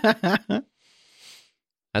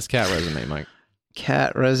that's cat resume, Mike.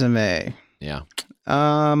 Cat resume. Yeah.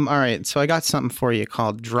 All right. So I got something for you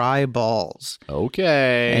called dry balls.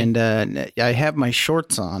 Okay. And I have my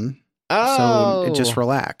shorts on. Oh. So just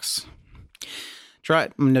relax.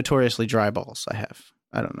 Notoriously dry balls I have.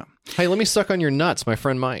 I don't know. Hey, let me suck on your nuts, my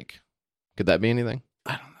friend Mike. Could that be anything?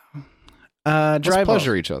 I don't know. Dry Let's balls.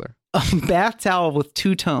 pleasure each other. A bath towel with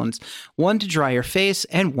 2 tones. One to dry your face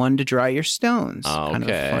and one to dry your stones. Kind of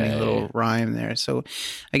a funny little rhyme there. So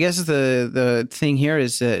I guess the thing here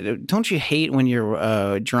is that don't you hate when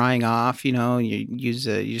you're drying off, you know, you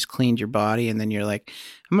just cleaned your body and then you're like,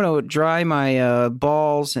 I'm going to dry my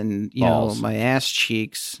balls and, you know, my ass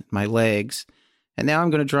cheeks, my legs. And now I'm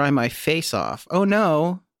going to dry my face off. Oh,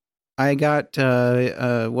 no. I got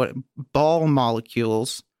ball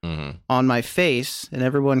molecules on my face, and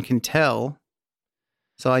everyone can tell.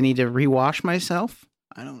 So I need to rewash myself?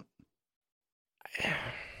 I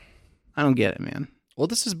don't get it, man. Well,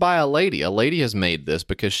 this is by a lady. A lady has made this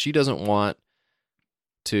because she doesn't want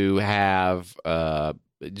to have...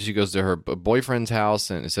 she goes to her boyfriend's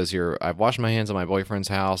house, and it says here, I've washed my hands on my boyfriend's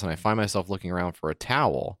house, and I find myself looking around for a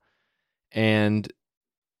towel. And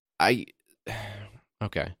okay.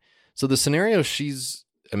 So the scenario she's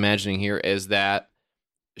imagining here is that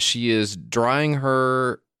she's drying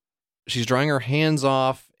her hands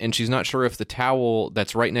off, and she's not sure if the towel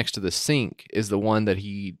that's right next to the sink is the one that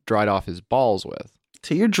he dried off his balls with.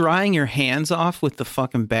 So you're drying your hands off with the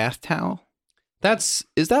fucking bath towel? Is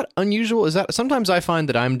that unusual? Is that sometimes I find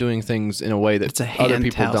that I'm doing things in a way that other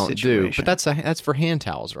people don't do, but that's for hand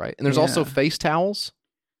towels, right? And there's also face towels.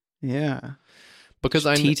 Yeah. Because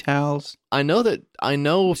tea towels. I know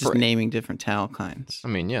just naming different towel kinds. I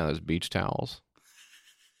mean, yeah, there's beach towels.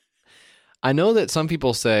 I know that some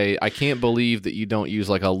people say, I can't believe that you don't use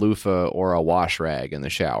like a loofah or a wash rag in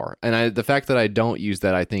the shower. And the fact that I don't use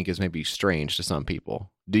that, I think, is maybe strange to some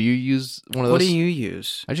people. Do you use one of those? What do you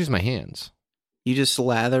use? I use my hands. You just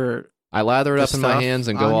lather... I lather it up in my hands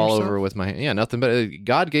and go all over with my hand. Yeah, nothing but...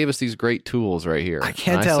 God gave us these great tools right here. I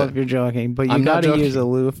can't tell if you're joking, but you got to use a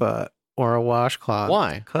loofah or a washcloth.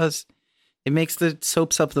 Why? Because it makes the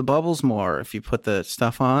soaps up the bubbles more if you put the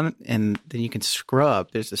stuff on, and then you can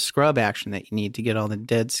scrub. There's a scrub action that you need to get all the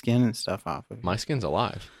dead skin and stuff off of it. My skin's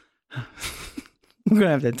alive. We're going to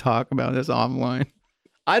have to talk about this offline.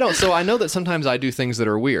 So I know that sometimes I do things that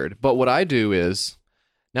are weird, but what I do is,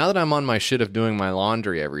 now that I'm on my shit of doing my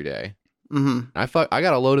laundry every day, I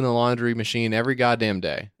got to load in the laundry machine every goddamn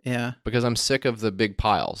day. Yeah. Because I'm sick of the big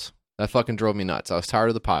piles. That fucking drove me nuts. I was tired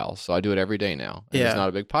of the piles, so I do it every day now. And it's not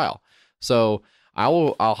a big pile. So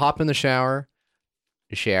I'll hop in the shower,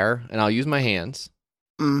 and I'll use my hands.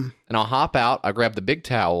 And I'll hop out. I'll grab the big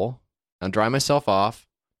towel. I'll dry myself off.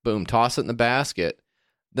 Boom, toss it in the basket.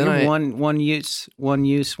 Then one use,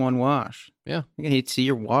 one wash. Yeah. I need to see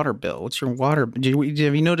your water bill. What's your water? Have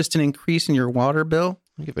you noticed an increase in your water bill?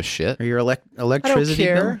 I don't give a shit. Or your electricity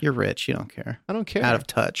bill? You're rich. You don't care. I don't care. Out of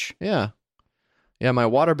touch. Yeah. Yeah, my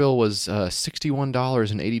water bill was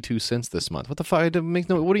 $61.82 this month. What the fuck?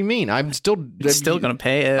 What do you mean? I'm still going to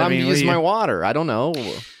pay it. I'm using my water. I don't know.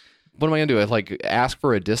 What am I going to do? Like ask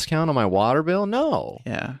for a discount on my water bill? No.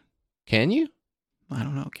 Yeah. Can you? I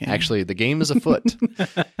don't know. Actually, the game is afoot.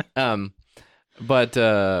 But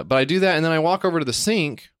I do that, and then I walk over to the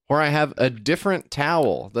sink where I have a different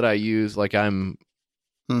towel that I use. Like I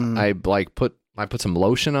put some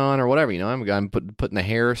lotion on or whatever, you know. I'm putting the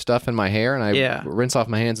hair stuff in my hair, and I rinse off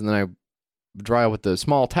my hands, and then I dry with the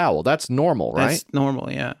small towel. That's normal, right? That's normal,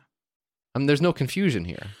 yeah. There's no confusion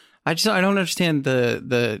here. I don't understand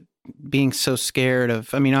the being so scared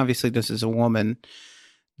of. I mean, obviously, this is a woman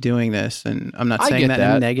doing this, and I'm not I saying get that in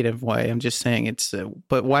a that. negative way. I'm just saying it's.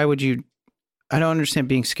 But why would you? I don't understand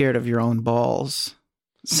being scared of your own balls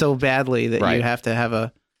so badly that Right. you have to have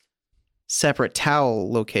a separate towel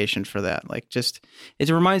location for that. Like, just it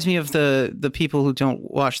reminds me of the people who don't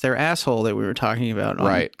wash their asshole that we were talking about on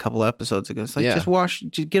Right. a couple episodes ago. It's like, Yeah.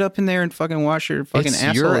 just get up in there and fucking wash your fucking It's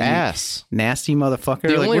asshole. your you ass. nasty motherfucker. The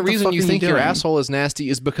Like, only what the reason fuck you are think your doing? asshole is nasty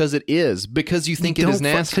is because it is. Because you think it is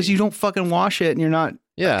nasty. Because you don't fucking wash it and you're not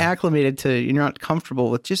Yeah. acclimated to, you're not comfortable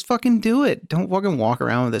with. Just fucking do it. Don't fucking walk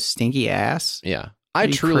around with a stinky ass. Yeah. I Are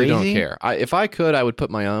you truly don't crazy? care. If I could, I would put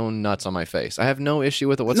my own nuts on my face. I have no issue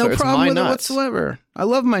with it whatsoever. No It's problem my with nuts. it whatsoever. I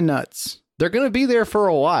love my nuts. They're gonna be there for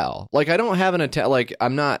a while. Like I don't have an attack. Like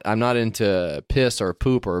I'm not into piss or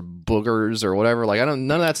poop or boogers or whatever. Like I don't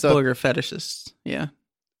none of that stuff. Booger fetishists. Yeah,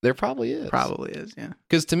 There probably is. probably is. Yeah.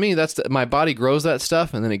 Because to me, that's my body grows that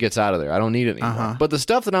stuff and then it gets out of there. I don't need it anymore. Uh-huh. But the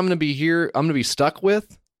stuff that I'm gonna be stuck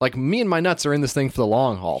with. Like me and my nuts are in this thing for the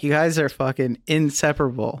long haul. You guys are fucking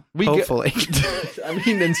inseparable. We get- hopefully. I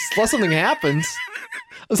mean, unless something happens,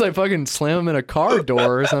 unless I fucking slam them in a car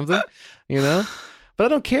door or something, you know. But I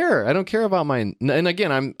don't care. I don't care about my. And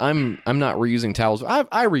again, I'm not reusing towels.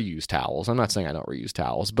 I reuse towels. I'm not saying I don't reuse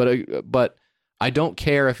towels, but I don't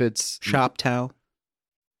care if it's Shop towel.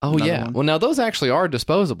 Oh Another yeah. one. Well, now those actually are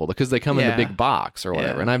disposable because they come in Yeah. the big box or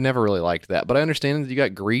whatever, Yeah. and I've never really liked that. But I understand that you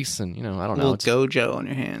got grease and I don't know. Little Gojo on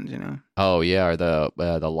your hands. You know. Oh yeah, or the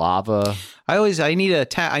lava. I need a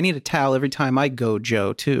towel every time I go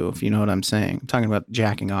Joe too. If you know what I'm saying. I'm talking about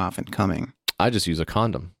jacking off and coming. I just use a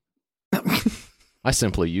condom. I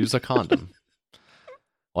simply use a condom.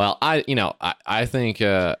 Well, I think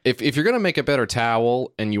if you're gonna make a better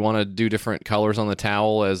towel and you want to do different colors on the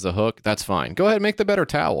towel as the hook, that's fine. Go ahead and make the better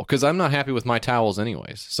towel because I'm not happy with my towels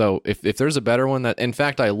anyways. So if there's a better one that, in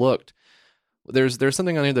fact, I looked. There's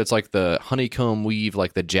something on here that's like the honeycomb weave,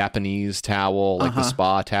 like the Japanese towel, like the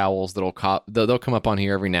spa towels that'll they'll come up on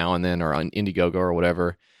here every now and then, or on Indiegogo or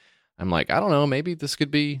whatever. I'm like, I don't know, maybe this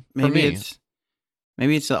could be for me.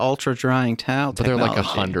 Maybe it's the ultra drying towel. But they're like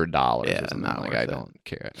technology. $100 Yeah, or something. not Like worth I it. don't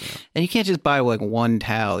care. And you can't just buy like one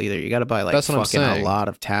towel either. You got to buy like That's what I'm fucking saying. a lot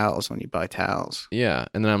of towels when you buy towels. Yeah,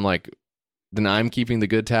 and then I'm like, then I'm keeping the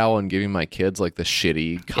good towel and giving my kids like the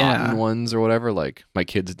shitty cotton Yeah. ones or whatever. Like my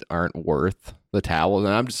kids aren't worth the towel, and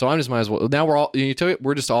I just might as well. Now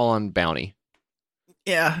we're just all on bounty.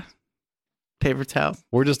 Yeah. Paper towel.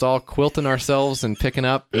 We're just all quilting ourselves and picking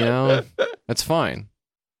up. That's fine.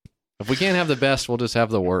 If we can't have the best, we'll just have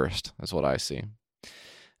the worst. That's what I see.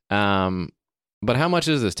 But how much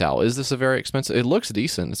is this towel? Is this a very expensive? It looks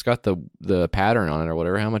decent. It's got the pattern on it or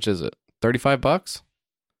whatever. How much is it? $35?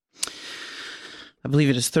 I believe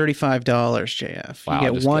it is $35, JF. Wow, I You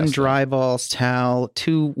get just one guessed that. dry balls towel,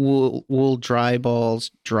 two wool dry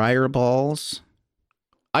balls, dryer balls.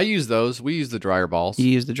 I use those. We use the dryer balls. You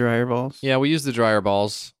use the dryer balls? Yeah, we use the dryer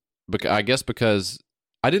balls. I guess because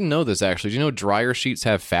I didn't know this actually. Do you know dryer sheets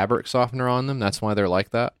have fabric softener on them? That's why they're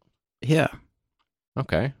like that. Yeah.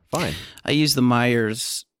 Okay, fine. I use the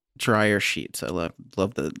Myers dryer sheets. I love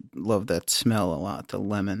that smell a lot. The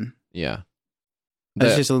lemon. Yeah.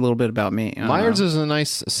 That's The- just a little bit about me. I don't Myers know. is a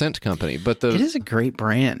nice scent company, but It is a great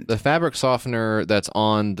brand. the fabric softener that's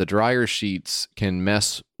on the dryer sheets can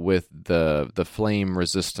mess with the flame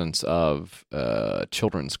resistance of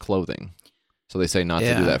children's clothing. So they say not to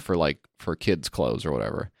do Yeah. that for kids' clothes or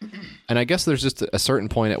whatever. And I guess there's just a certain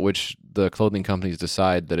point at which the clothing companies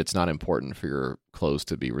decide that it's not important for your clothes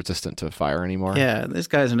to be resistant to fire anymore. Yeah, this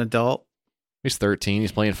guy's an adult. He's 13.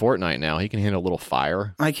 He's playing Fortnite now. He can handle a little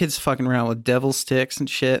fire. My kid's fucking around with devil sticks and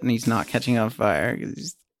shit, and he's not catching on fire.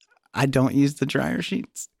 I don't use the dryer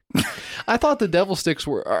sheets. I thought the devil sticks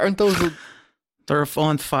aren't those? They're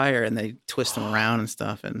on fire, and they twist them around and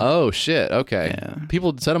stuff. And Oh shit. Okay. yeah,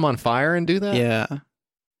 People set them on fire and do that? yeah,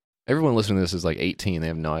 Everyone listening to this is like 18. They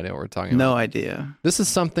have no idea what we're talking no about. idea. This is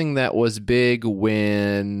something that was big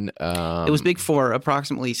when It was big for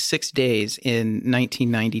approximately 6 days in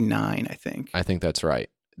 1999, I think. I think that's right.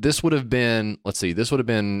 This would have been, let's see, this would have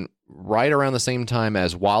been right around the same time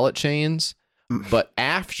as wallet chains, but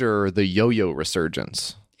after the yo-yo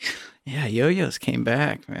resurgence. Yeah, yo-yos came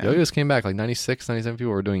back, man. Yo-yos came back like 96, 97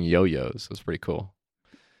 people were doing yo-yos. It was pretty cool.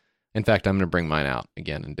 In fact, I'm going to bring mine out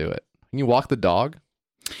again and do it. Can you walk the dog?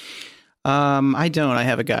 I don't. I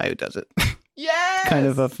have a guy who does it. Yes! Kind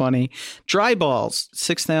of a funny. Dry balls,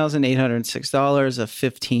 $6,806, a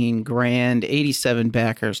 15 grand, 87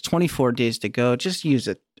 backers, 24 days to go. Just use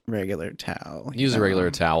a regular towel. Use a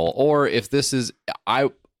regular towel. Or if this is,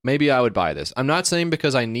 maybe I would buy this. I'm not saying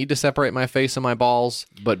because I need to separate my face and my balls,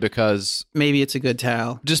 but because, Maybe it's a good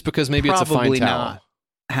towel. just because maybe it's a fine Probably towel. not.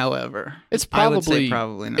 however. It's I would probably say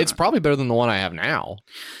probably not. It's probably better than the one I have now.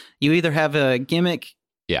 You either have a gimmick,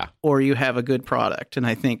 Yeah. or you have a good product, and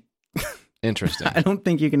I think Interesting. I don't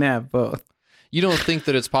think you can have both. You don't think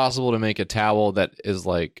that it's possible to make a towel that is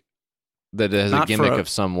like that has Not a gimmick for a- of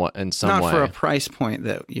somewhat in some Not way? for a price point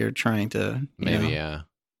that you're trying to Maybe, yeah.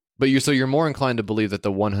 But you're more inclined to believe that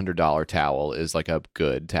the $100 towel is like a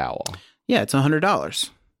good towel. Yeah, it's $100.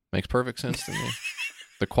 Makes perfect sense to me.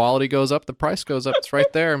 The quality goes up, the price goes up. It's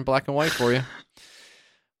right there in black and white for you.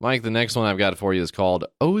 Mike, the next one I've got for you is called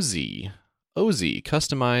Ozy. Ozy,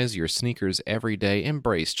 customize your sneakers every day.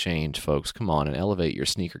 Embrace change, folks. Come on and elevate your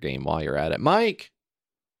sneaker game while you're at it. Mike,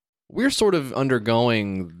 we're sort of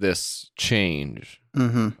undergoing this change,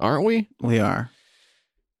 aren't we? We are.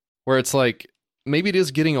 Where it's like, maybe it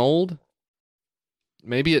is getting old.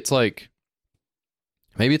 Maybe it's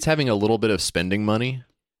having a little bit of spending money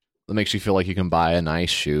that makes you feel like you can buy a nice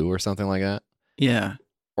shoe or something like that. Yeah.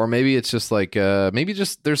 Or maybe it's just like,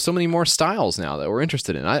 there's so many more styles now that we're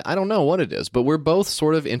interested in. I don't know what it is, but we're both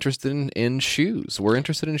sort of interested in shoes. We're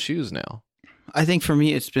interested in shoes now. I think for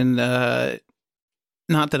me, it's been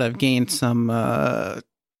not that I've gained some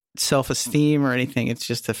self-esteem or anything. It's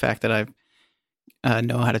just the fact that I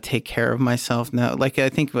know how to take care of myself now. Like, I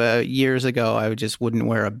think years ago, I just wouldn't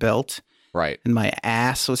wear a belt. Right. And my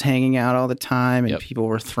ass was hanging out all the time, and Yep. people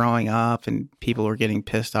were throwing up, and people were getting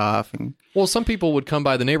pissed off. And Well, some people would come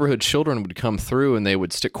by, the neighborhood children would come through and they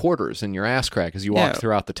would stick quarters in your ass crack as you walked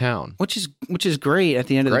throughout the town. which is great. At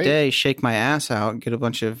the end of Great. the day, shake my ass out and get a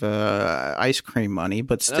bunch of ice cream money.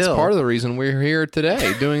 But still, That's part of the reason we're here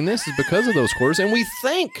today doing this is because of those quarters. And we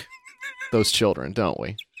thank those children, don't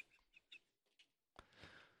we?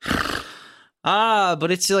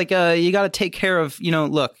 but it's like you got to take care of.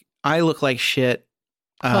 Look, I look like shit.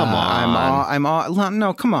 Come on. I'm all.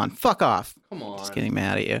 No, come on, fuck off. Come on. Just getting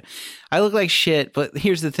mad at you. I look like shit, but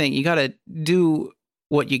here's the thing: you got to do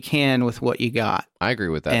what you can with what you got, I agree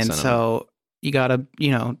with that and sentiment. so you got to,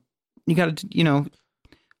 you don't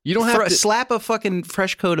have to slap a fucking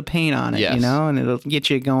fresh coat of paint on it, Yes. and it'll get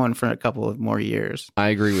you going for a couple of more years. I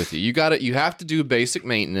agree with you. You have to do basic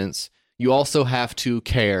maintenance. You also have to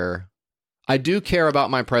care. I do care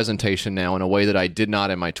about my presentation now in a way that I did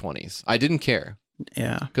not in my 20s. I didn't care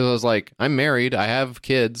Yeah. because I was like, I'm married, I have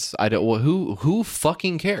kids. I don't. Well, who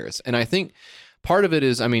fucking cares? And I think part of it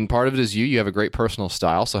is you. You have a great personal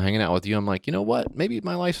style, so hanging out with you, I'm like, you know what? Maybe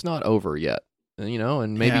my life's not over yet.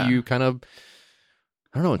 And maybe Yeah. you kind of,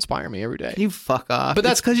 I don't know, inspire me every day. You fuck off. But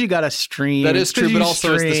that's because you got a stream. That is It's 'cause true, but you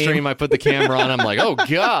also it's the stream. I put the camera on. I'm like, oh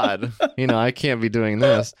God, I can't be doing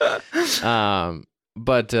this.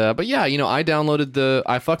 But yeah,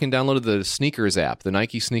 I fucking downloaded the sneakers app, the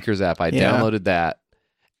Nike sneakers app. I Yeah. downloaded that,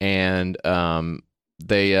 and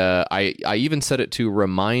I even set it to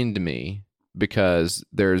remind me because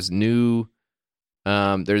there's new,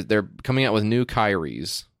 they're coming out with new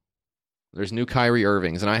Kyries. There's new Kyrie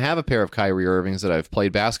Irvings, and I have a pair of Kyrie Irvings that I've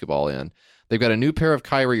played basketball in. They've got a new pair of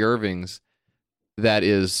Kyrie Irvings that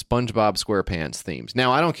is SpongeBob SquarePants themed.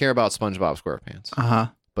 Now, I don't care about SpongeBob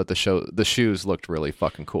SquarePants, but the shoes looked really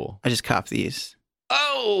fucking cool. I just copped these.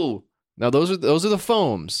 Oh, now those are the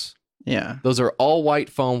foams. Yeah. Those are all white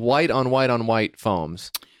foam, white on white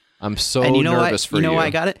foams. I'm so And nervous for you. You know why I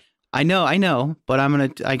got it? I know, but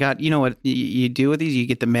I got, what you do with these? You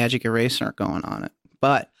get the magic eraser going on it.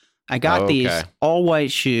 But I got these all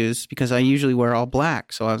white shoes because I usually wear all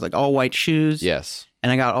black. So I was like, all white shoes. Yes. And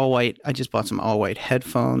I got all white. I just bought some all white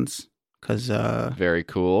headphones because very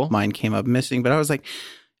cool. Mine came up missing. But I was like,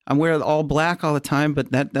 I'm wearing all black all the time,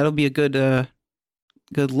 but that'll be a good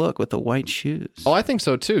look with the white shoes. Oh, I think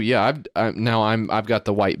so too. Yeah, I've got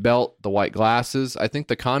the white belt, the white glasses. I think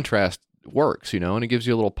the contrast works, and it gives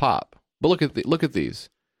you a little pop. But look at these.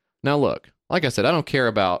 Now look, like I said, I don't care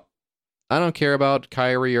about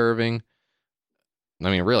Kyrie Irving. I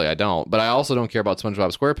mean, really, I don't. But I also don't care about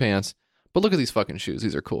SpongeBob SquarePants. But look at these fucking shoes.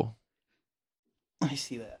 These are cool. I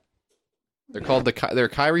see that. They're called they're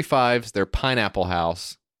Kyrie 5s. They're Pineapple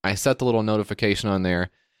House. I set the little notification on there.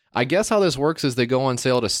 I guess how this works is they go on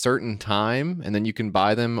sale at a certain time, and then you can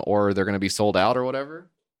buy them, or they're going to be sold out or whatever.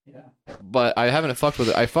 Yeah. But I haven't fucked with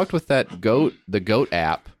it. I fucked with the Goat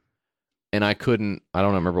app, and I don't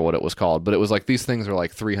remember what it was called, but it was like these things are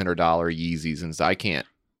like $300 Yeezys, and so I can't.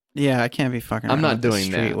 Yeah, I can't be fucking. I'm not around with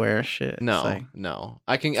doing the that. streetwear shit. No, It's like, no.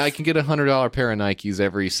 I can get $100 pair of Nikes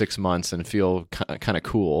every 6 months and feel kind of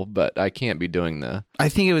cool, but I can't be doing the. I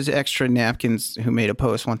think it was Extra Napkins who made a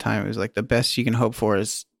post one time. It was like the best you can hope for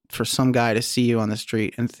is for some guy to see you on the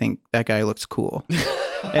street and think that guy looks cool.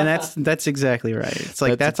 And that's exactly right. It's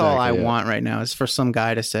like that's all I exactly it. want right now is for some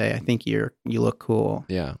guy to say, I think you look cool.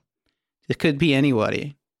 Yeah. It could be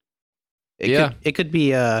anybody. It could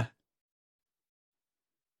be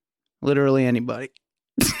literally anybody.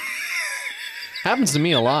 Happens to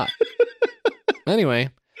me a lot. Anyway,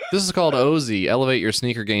 this is called Ozzy, Elevate Your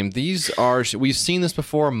Sneaker Game. These are, we've seen this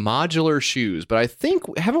before, modular shoes, but I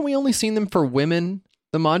think, haven't we only seen them for women,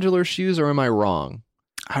 the modular shoes, or am I wrong?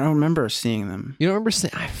 I don't remember seeing them. You don't remember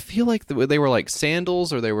seeing, I feel like they were like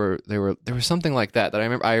sandals, or there was something like that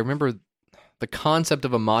I remember the concept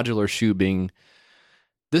of a modular shoe being,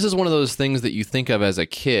 this is one of those things that you think of as a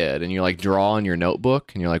kid and you like draw in your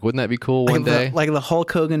notebook and you're like, wouldn't that be cool one day? Like the Hulk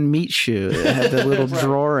Hogan meat shoe that had the little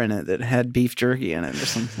drawer in it that had beef jerky in it or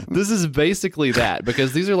something. This is basically that,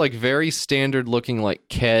 because these are like very standard looking like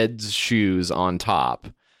Keds shoes on top.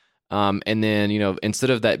 And then, instead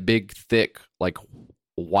of that big, thick, like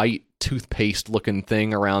white toothpaste looking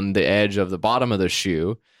thing around the edge of the bottom of the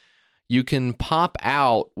shoe, you can pop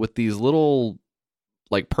out with these little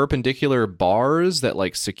like perpendicular bars that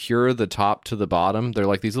like secure the top to the bottom. They're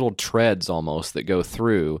like these little treads almost that go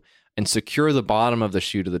through and secure the bottom of the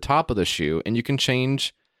shoe to the top of the shoe. And you can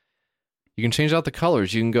change out the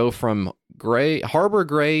colors. You can go from gray, Harbor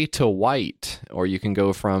gray to white, or you can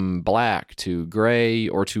go from black to gray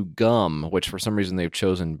or to gum, which for some reason they've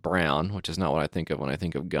chosen brown, which is not what I think of when I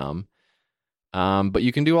think of gum. But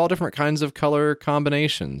you can do all different kinds of color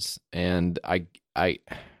combinations. And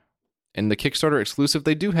and the Kickstarter exclusive,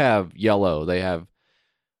 they do have yellow, they have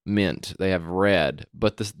mint, they have red,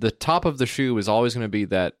 but the top of the shoe is always going to be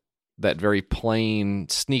that very plain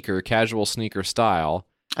sneaker, casual sneaker style.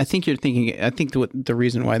 I think the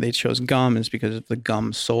reason why they chose gum is because of the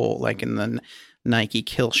gum sole, like in the Nike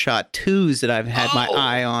Kill Shot 2s that I've had my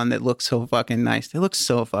eye on that look so fucking nice. They look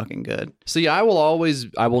so fucking good. See, I'll always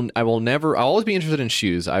be interested in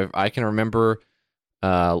shoes. I can remember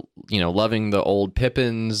loving the old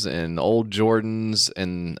Pippins and old Jordans,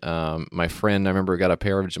 and my friend, I remember, got a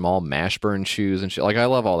pair of Jamal Mashburn shoes and shit. Like, I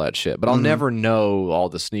love all that shit, but I'll never know all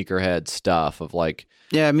the sneakerhead stuff of like,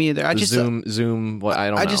 yeah, me either. I just zoom. What I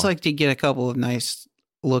don't know. I just like to get a couple of nice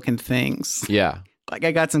looking things. Yeah, like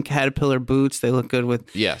I got some Caterpillar boots. They look good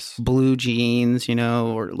with blue jeans,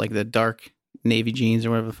 or like the dark navy jeans or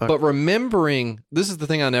whatever the fuck. But remembering, this is the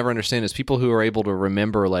thing I never understand, is people who are able to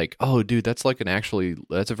remember like, oh dude, that's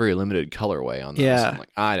a very limited colorway on this. Yeah. I'm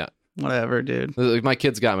like, I don't. Whatever, dude. Like, my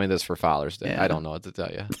kids got me this for Father's Day. Yeah. I don't know what to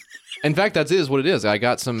tell you. In fact, that is what it is. I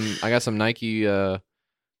got some Nike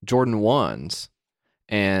Jordan 1s,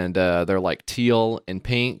 and they're like teal and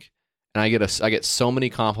pink, and I get so many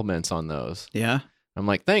compliments on those. Yeah. I'm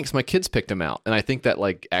like, thanks, my kids picked them out. And I think that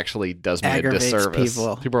like actually does me aggravates a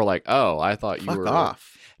disservice. People are like, oh, I thought you were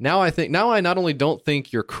off. Now I not only don't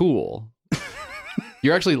think you're cool,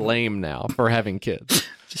 you're actually lame now for having kids.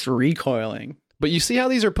 Just recoiling. But you see how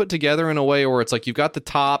these are put together in a way where it's like you've got the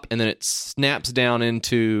top and then it snaps down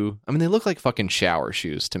into, I mean, they look like fucking shower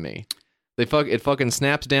shoes to me. It fucking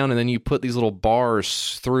snaps down, and then you put these little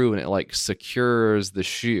bars through and it like secures the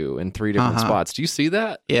shoe in 3 different spots. Do you see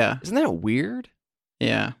that? Yeah. Isn't that weird?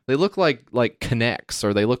 Yeah. They look like Connects,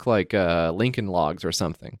 or they look like Lincoln Logs or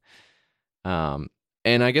something. And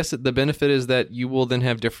I guess the benefit is that you will then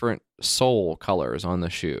have different sole colors on the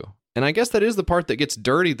shoe. And I guess that is the part that gets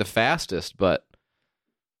dirty the fastest, but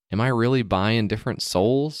am I really buying different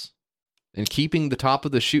soles and keeping the top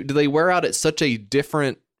of the shoe? Do they wear out at such a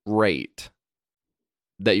different rate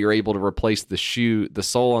that you're able to replace the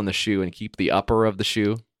sole on the shoe and keep the upper of the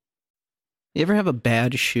shoe? You ever have a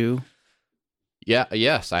bad shoe? Yeah,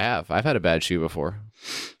 yes, I have. I've had a bad shoe before.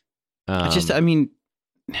 I mean,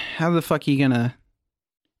 how the fuck are you gonna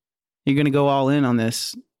go all in on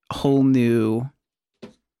this whole new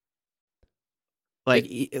like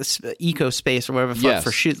eco space or whatever the fuck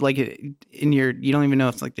for shoes? Like you don't even know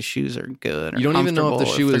if like the shoes are good. Or you don't even know if the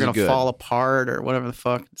shoe is gonna good. Fall apart or whatever the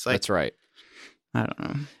fuck. It's like, that's right. I don't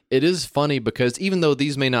know. It is funny because even though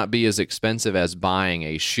these may not be as expensive as buying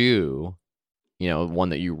a shoe, one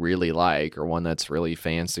that you really like or one that's really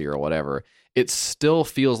fancy or whatever, it still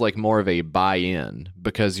feels like more of a buy-in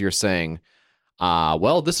because you're saying,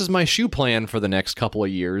 well, this is my shoe plan for the next couple of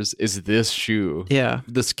years, is this shoe. Yeah.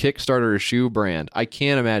 This Kickstarter shoe brand. I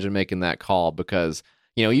can't imagine making that call because,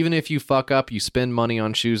 even if you fuck up, you spend money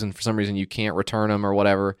on shoes and for some reason you can't return them or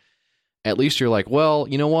whatever, at least you're like, well,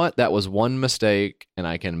 you know what? That was one mistake and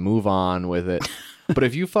I can move on with it. But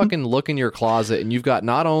if you fucking look in your closet and you've got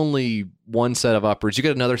not only one set of uppers, you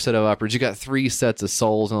got another set of uppers, you got 3 sets of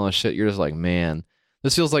soles and all that shit, you're just like, man,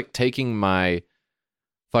 this feels like taking my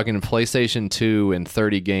fucking PlayStation 2 and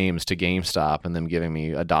 30 games to GameStop and them giving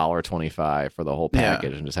me $1.25 for the whole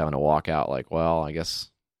package and just having to walk out like, well, I guess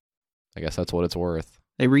that's what it's worth.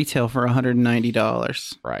 They retail for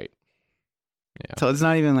 $190. Right. Yeah. So it's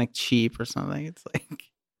not even like cheap or something. It's like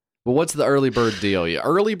But what's the early bird deal? Yeah,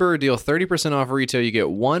 early bird deal, 30% off retail. You get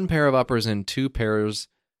 1 pair of uppers and 2 pairs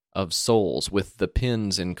of soles with the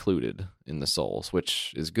pins included in the soles,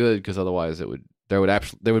 which is good because otherwise there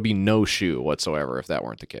would be no shoe whatsoever if that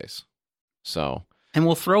weren't the case. So, and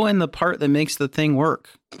we'll throw in the part that makes the thing work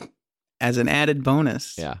as an added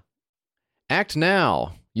bonus. yeah. Act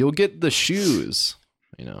now. You'll get the shoes,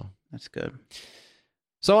 That's good.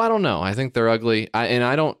 So I don't know. I think they're ugly.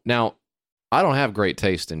 I don't have great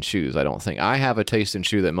taste in shoes, I don't think. I have a taste in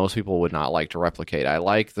shoe that most people would not like to replicate. I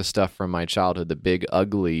like the stuff from my childhood, the big,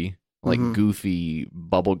 ugly, like goofy,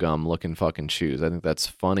 bubblegum looking fucking shoes. I think that's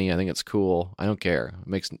funny. I think it's cool. I don't care. It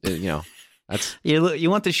makes, that's... You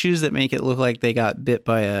want the shoes that make it look like they got bit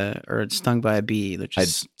by or stung by a bee. They're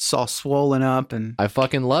just all swollen up. And I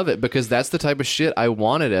fucking love it because that's the type of shit I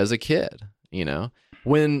wanted as a kid,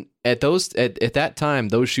 When at that time,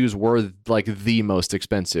 those shoes were like the most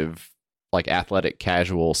expensive like athletic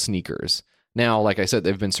casual sneakers. Now, like I said,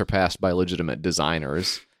 they've been surpassed by legitimate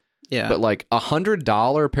designers. yeah. But like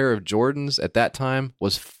 $100 pair of Jordans at that time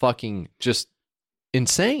was fucking just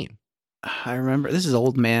insane. I remember this is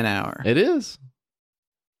old man hour. It is.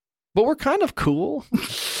 But we're kind of cool.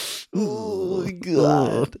 Oh my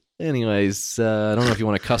God. Anyways, I don't know if you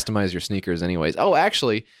want to customize your sneakers anyways. Oh,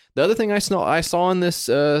 actually, the other thing I saw in this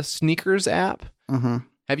sneakers app,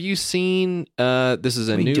 have you seen, this is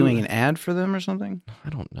a new... doing an ad for them or something? I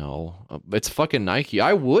don't know. It's fucking Nike.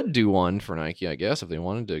 I would do one for Nike, I guess, if they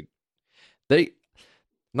wanted to.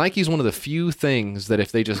 Nike's one of the few things that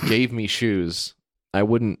if they just gave me shoes, I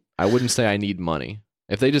wouldn't say I need money.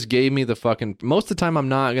 If they just gave me the fucking... Most of the time, I'm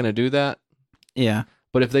not going to do that. Yeah.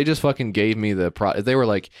 But if they just fucking gave me the... If they were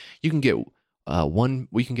like, we can get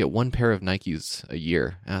 1 pair of Nikes a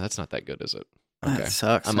year. That's not that good, is it? Okay. That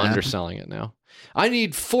sucks, I'm man. underselling it now. I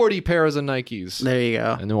need 40 pairs of Nikes. There you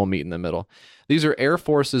go. And then we'll meet in the middle. These are Air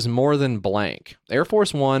Force's More Than Blank. Air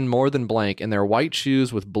Force One More Than Blank, and they're white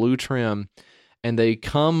shoes with blue trim, and they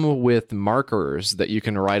come with markers that you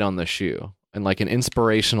can write on the shoe in like an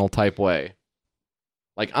inspirational type way.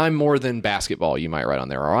 Like, I'm more than basketball, you might write on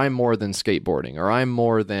there, or I'm more than skateboarding, or I'm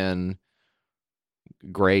more than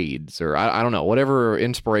grades, or I don't know, whatever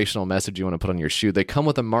inspirational message you want to put on your shoe. They come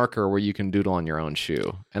with a marker where you can doodle on your own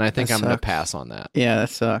shoe, and I think That I'm going to sucks. pass on that. Yeah, that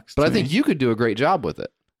sucks. But to I think me. you could do a great job with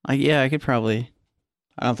it. I could probably.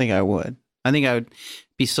 I don't think I would. I think I would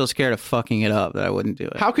be so scared of fucking it up that I wouldn't do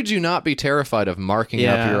it. How could you not be terrified of marking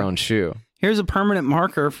up Yeah. your own shoe? Here's a permanent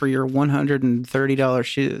marker for your $130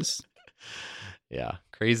 shoes. Yeah,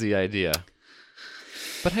 crazy idea.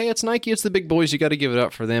 But hey, it's Nike. It's the big boys. You got to give it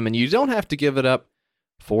up for them, and you don't have to give it up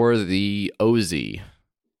for the OZ.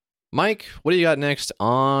 Mike, what do you got next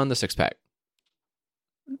on the six pack?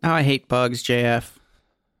 Now I hate bugs, JF.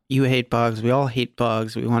 You hate bugs. We all hate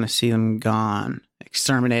bugs. We want to see them gone,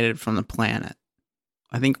 exterminated from the planet.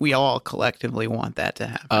 I think we all collectively want that to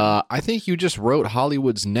happen. I think you just wrote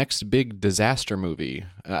Hollywood's next big disaster movie.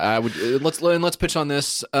 I would let's pitch on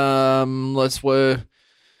this. All the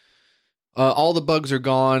bugs are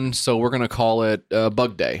gone, so we're gonna call it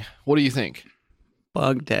Bug Day. What do you think?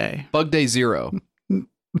 Bug Day. Bug Day 0. What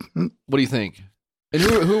do you think? And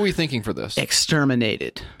who are we thinking for this?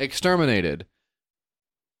 Exterminated. Exterminated.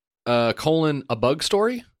 A bug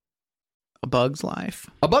story? A bug's life.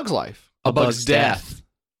 A bug's life. A bug's death.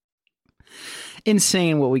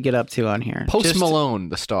 Insane what we get up to on here. Post Malone,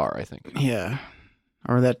 the star, I think. Yeah.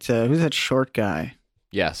 Or that, who's that short guy?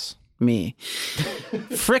 Yes. Me.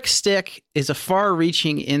 Frick Stick is a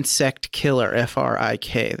far-reaching insect killer,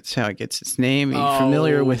 F-R-I-K. That's how it gets its name. Are you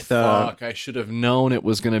familiar with... fuck, I should have known it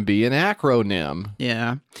was going to be an acronym.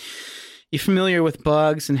 Yeah. You familiar with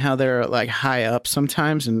bugs and how they're like high up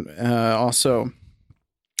sometimes, and also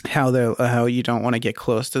how you don't want to get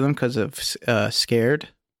close to them because of scared?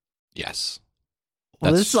 Yes.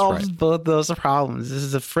 Well, That's this solves right. both those problems. This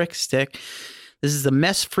is a Frick Stick. This is a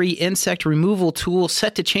mess-free insect removal tool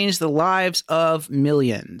set to change the lives of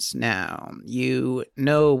millions. Now, you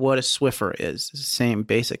know what a Swiffer is. It's the same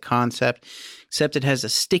basic concept, except it has a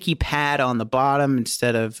sticky pad on the bottom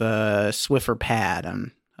instead of a Swiffer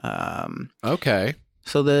pad. Okay.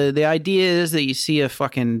 So the idea is that you see a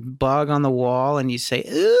fucking bug on the wall and you say,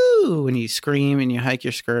 ooh, and you scream and you hike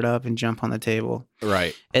your skirt up and jump on the table.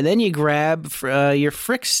 Right. And then you grab your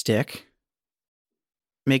Frick Stick,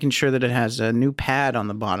 making sure that it has a new pad on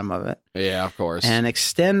the bottom of it, Yeah, of course. and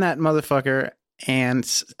extend that motherfucker and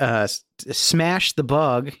smash the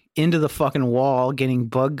bug into the fucking wall, getting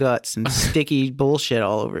bug guts and sticky bullshit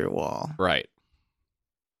all over your wall. Right.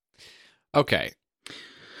 Okay.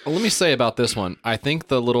 Well, let me say about this one. I think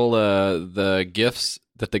the little the GIFs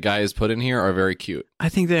that the guy has put in here are very cute. I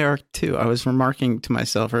think they are too. I was remarking to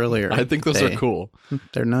myself earlier. I think those are cool.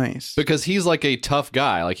 They're nice. Because he's like a tough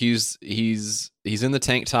guy. Like he's in the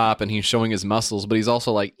tank top and he's showing his muscles, but he's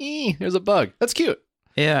also like, there's a bug. That's cute.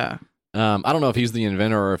 Yeah. I don't know if he's the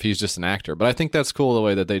inventor or if he's just an actor, but I think that's cool the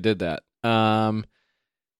way that they did that.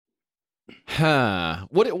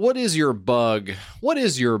 What is your bug? What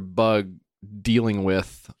is your bug dealing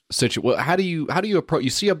with How do you approach? You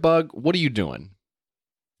see a bug, what are you doing?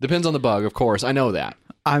 Depends on the bug, of course. I know that.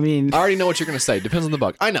 I mean, I already know what you're going to say. Depends on the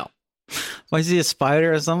bug. I know. If I see a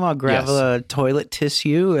spider or something, I'll grab a toilet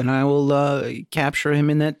tissue and I will capture him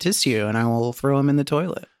in that tissue and I will throw him in the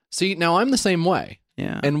toilet. See, now I'm the same way.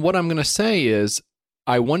 Yeah. And what I'm going to say is,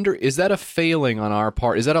 I wonder, is that a failing on our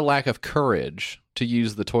part? Is that a lack of courage to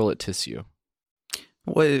use the toilet tissue?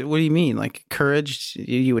 What do you mean? Like courage?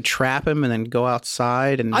 You would trap him and then go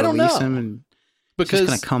outside and I don't release know. him and Because he's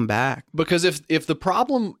going to come back. Because if the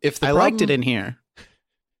problem... I liked it in here.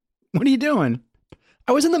 What are you doing?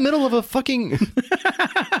 I was in the middle of a fucking...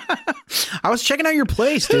 I was checking out your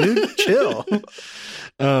place, dude. Chill.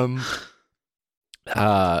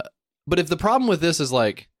 But if the problem with this is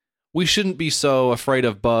like, we shouldn't be so afraid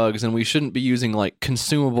of bugs and we shouldn't be using like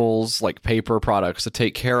consumables like paper products to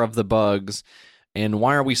take care of the bugs, and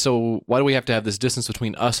why do we have to have this distance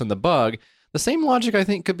between us and the bug? The same logic I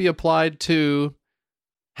think could be applied to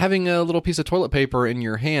having a little piece of toilet paper in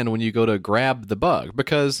your hand when you go to grab the bug,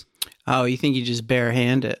 because you think you just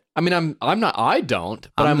barehand it? I mean, I don't,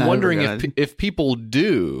 but I'm wondering if people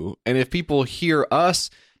do, and if people hear us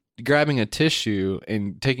grabbing a tissue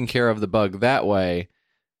and taking care of the bug that way,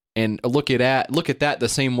 and look at that the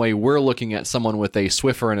same way we're looking at someone with a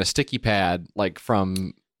Swiffer and a sticky pad, like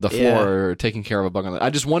from the floor, taking care of a bug on it. I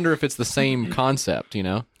just wonder if it's the same concept, you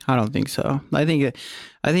know? I don't think so. I think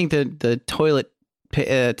that the toilet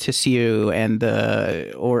tissue and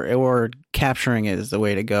or capturing it is the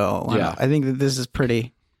way to go. Yeah. I think that this is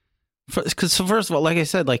pretty. Because first of all, like I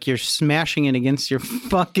said, like you're smashing it against your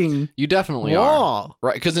fucking you definitely wall. Are.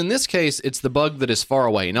 Right, because in this case, it's the bug that is far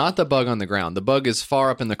away, not the bug on the ground. The bug is far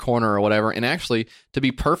up in the corner or whatever. And actually, to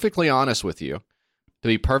be perfectly honest with you, to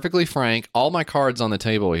be perfectly frank, all my cards on the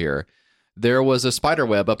table here, there was a spider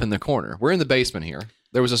web up in the corner. We're in the basement here.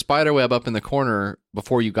 There was a spider web up in the corner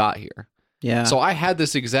before you got here. Yeah. So I had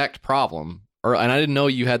this exact problem, and I didn't know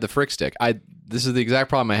you had the frick stick. This is the exact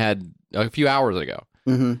problem I had a few hours ago.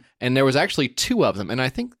 Mm-hmm. And there was actually two of them, and I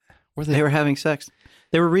think they were having sex.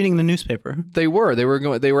 They were reading the newspaper. They were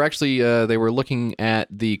looking at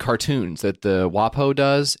the cartoons that the WAPO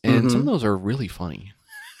does, and some of those are really funny.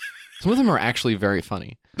 Some of them are actually very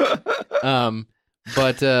funny. But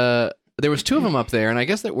there was two of them up there, and I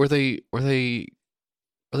guess that were they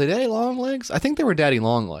Daddy Long Legs? I think they were Daddy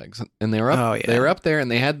Long Legs, and they were up. Oh, yeah. They were up there, and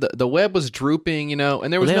they had the web was drooping, you know,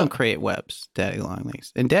 and there was they don't create webs, Daddy Long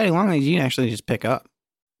Legs, and Daddy Long Legs you can actually just pick up.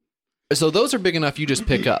 So those are big enough you just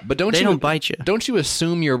pick up, but don't bite you. Don't you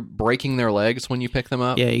assume you're breaking their legs when you pick them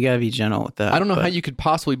up? Yeah, you got to be gentle with that. I don't know how you could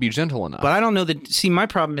possibly be gentle enough. But I don't know see, my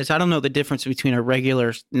problem is I don't know the difference between a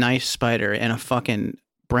regular nice spider and a fucking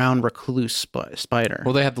brown recluse spider.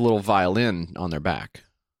 Well, they have the little violin on their back.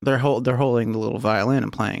 They're holding the little violin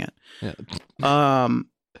and playing it. Yeah.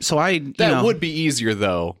 So that would be easier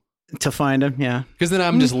though to find them. Yeah. Because then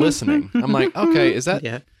I'm just listening. I'm like, okay, is that?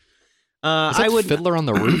 Yeah. Is that Fiddler on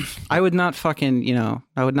the Roof? I would not fucking,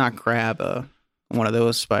 I would not grab one of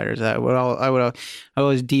those spiders. I would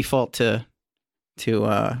always default to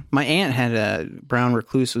my aunt had a brown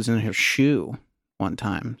recluse was in her shoe one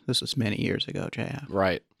time. This was many years ago, JF.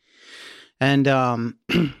 Right. And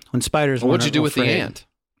when spiders, what'd you do with the ant?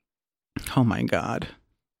 Oh my God.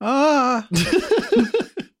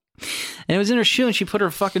 And it was in her shoe, and she put her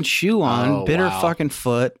fucking shoe on, bit her fucking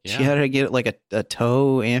foot. Yeah. She had to get like a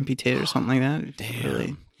toe amputated or something like that. Damn.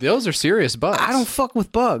 Really. Those are serious bugs. I don't fuck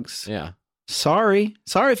with bugs. Yeah. Sorry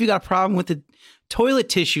if you got a problem with the toilet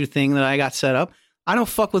tissue thing that I got set up. I don't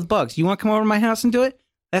fuck with bugs. You want to come over to my house and do it?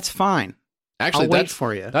 That's fine. Actually, I'll wait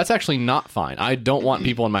for you. That's actually not fine. I don't want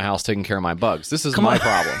people in my house taking care of my bugs. This is my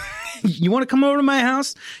problem. You want to come over to my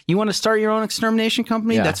house? You want to start your own extermination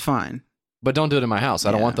company? Yeah. That's fine. But don't do it in my house.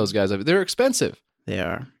 I don't want those guys. They're expensive. They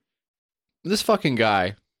are. This fucking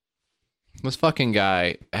guy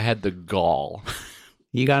had the gall.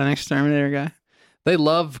 You got an exterminator guy? They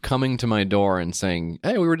love coming to my door and saying,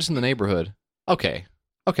 hey, we were just in the neighborhood. Okay.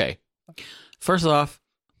 First off,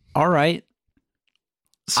 all right.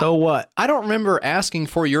 So what? I don't remember asking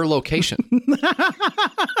for your location.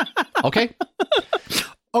 Okay?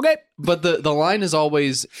 Okay. But the line is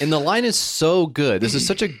always, and the line is so good. This is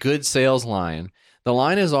such a good sales line. The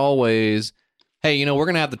line is always, hey, you know, we're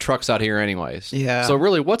going to have the trucks out here anyways. Yeah. So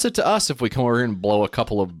really, what's it to us if we come over here and blow a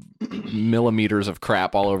couple of millimeters of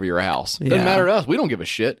crap all over your house? Doesn't Yeah. matter to us. We don't give a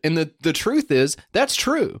shit. And the truth is, that's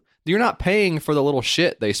true. You're not paying for the little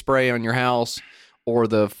shit they spray on your house or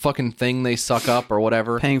the fucking thing they suck up or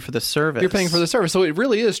whatever. Paying for the service. You're paying for the service. So it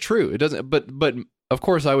really is true. It doesn't, but of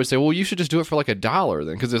course I would say, well, you should just do it for like $1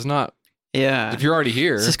 then, because it's not, Yeah. if you're already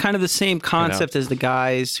here. This is kind of the same concept as the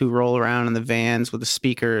guys who roll around in the vans with the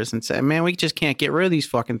speakers and say, man, we just can't get rid of these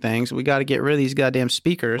fucking things. We got to get rid of these goddamn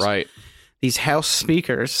speakers. Right. These house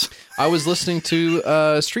speakers. I was listening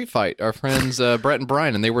to Street Fight, our friends Brett and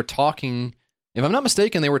Brian, and they were talking, if I'm not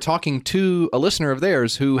mistaken, they were talking to a listener of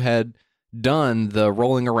theirs who had done the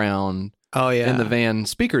rolling around in the van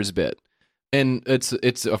speakers bit. And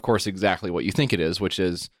it's of course exactly what you think it is, which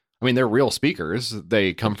is, I mean, they're real speakers.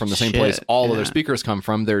 They come from the same place all of their speakers come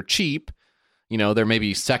from. They're cheap. You know, they're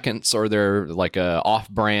maybe seconds or they're like a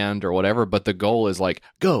off-brand or whatever, but the goal is like,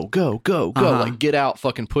 go, go, go, go. Like, get out,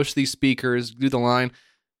 fucking push these speakers, do the line.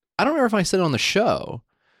 I don't remember if I said it on the show,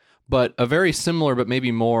 but a very similar but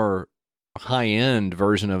maybe more high-end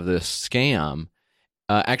version of this scam,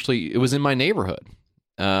 actually, it was in my neighborhood.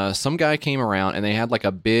 Some guy came around and they had like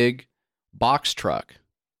a big box truck.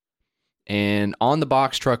 And on the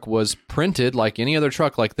box truck was printed, like any other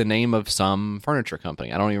truck, like the name of some furniture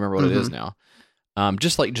company. I don't even remember what it is now.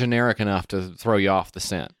 Just like generic enough to throw you off the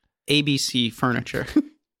scent. ABC Furniture.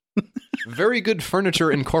 Very Good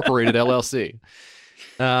Furniture Incorporated, LLC.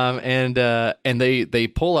 And they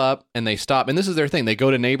pull up and they stop. And this is their thing. They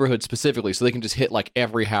go to neighborhoods specifically so they can just hit like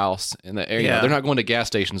every house in the area. Yeah. They're not going to gas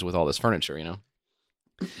stations with all this furniture, you know?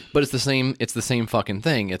 But it's the same fucking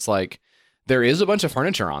thing. It's like there is a bunch of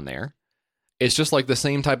furniture on there. It's just like the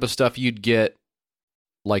same type of stuff you'd get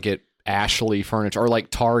like at Ashley Furniture or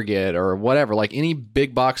like Target or whatever, like any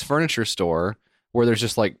big box furniture store where there's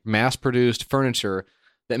just like mass produced furniture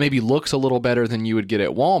that maybe looks a little better than you would get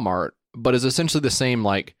at Walmart, but is essentially the same,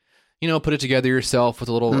 like, you know, put it together yourself with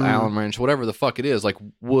a little Allen wrench, whatever the fuck it is, like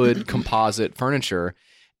wood composite furniture.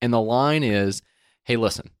 And the line is, hey,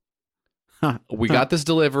 listen, we got this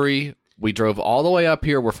delivery. We drove all the way up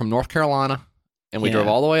here. We're from North Carolina and we drove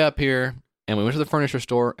all the way up here. And we went to the furniture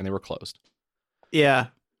store, and they were closed. Yeah.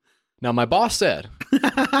 Now, my boss said,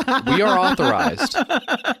 we are authorized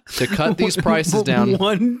to cut these prices down.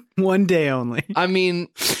 One day only. I mean,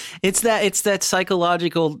 it's that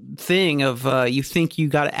psychological thing of you think you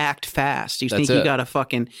got to act fast. You think you got to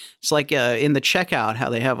fucking. It's like in the checkout how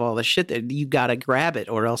they have all the shit that you got to grab it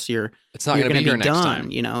or else it's not going to be here next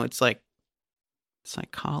time. You know, it's like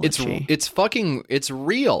psychology. It's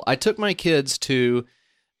real. I took my kids to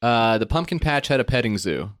the Pumpkin Patch had a petting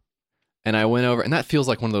zoo. And I went over, and that feels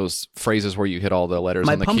like one of those phrases where you hit all the letters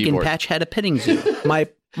on the keyboard. My pumpkin patch had a petting zoo. My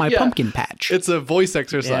pumpkin patch. It's a voice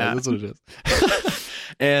exercise. Yeah. That's what it is.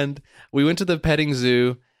 And we went to the petting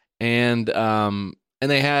zoo, and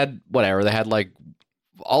they had whatever. They had like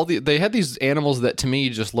they had these animals that to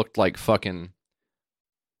me just looked like fucking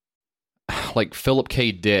like Philip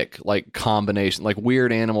K. Dick, like combination, like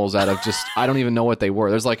weird animals out of just I don't even know what they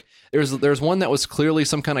were. There's one that was clearly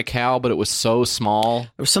some kind of cow, but it was so small. There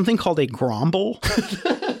was something called a gromble.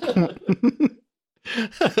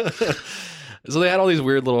 So they had all these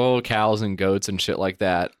weird little cows and goats and shit like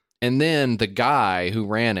that. And then the guy who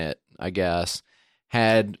ran it, I guess,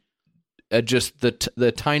 had just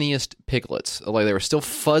the tiniest piglets. Like they were still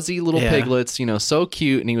fuzzy little piglets, you know, so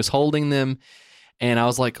cute. And he was holding them. And I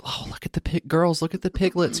was like, oh, look at the girls, look at the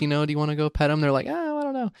piglets. You know, do you want to go pet them? They're like, oh, I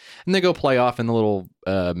don't know. And they go play off in the little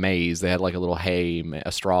maze. They had like a little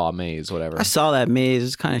a straw maze, whatever. I saw that maze.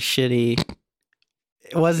 It's kind of shitty.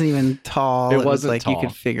 It wasn't even tall. It was like tall. You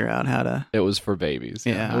could figure out how to. It was for babies.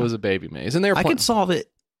 Yeah. It was a baby maze. And I could solve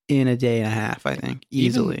it in a day and a half, I think.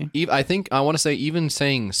 Easily. I think I want to say even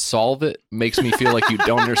saying solve it makes me feel like you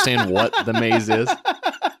don't understand what the maze is.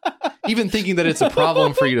 Even thinking that it's a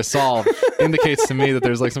problem for you to solve indicates to me that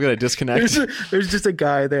there's like some kind of disconnect. There's just a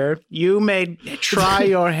guy there. You may try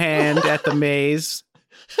your hand at the maze.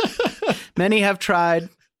 Many have tried.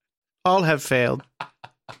 All have failed.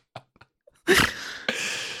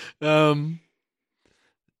 So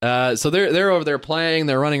they're over there playing.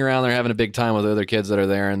 They're running around. They're having a big time with the other kids that are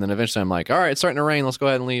there. And then eventually I'm like, all right, it's starting to rain. Let's go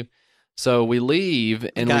ahead and leave. So we leave.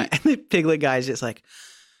 And the piglet guy's just like...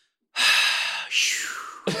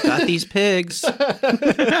 Got these pigs.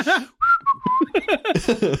 But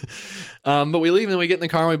we leave and we get in the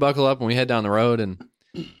car and we buckle up and we head down the road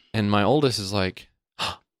and my oldest is like,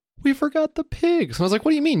 we forgot the pigs. And I was like,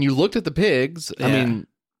 what do you mean? You looked at the pigs. Yeah. I mean,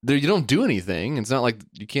 you don't do anything. It's not like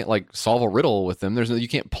you can't like solve a riddle with them. You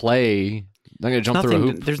can't play. You're not going to jump through a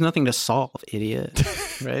hoop. There's nothing to solve, idiot.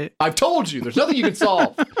 Right. I've told you, there's nothing you can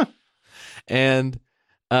solve. And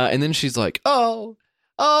then she's like, oh,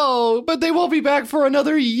 but they won't be back for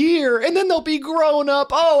another year, and then they'll be grown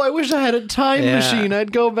up. Oh, I wish I had a time machine.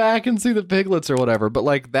 I'd go back and see the piglets or whatever. But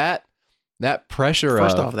like that pressure.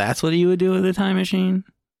 First off, that's what you would do with a time machine.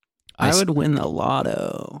 I would win the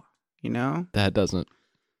lotto. You know, that doesn't.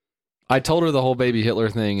 I told her the whole baby Hitler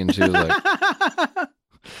thing, and she was like,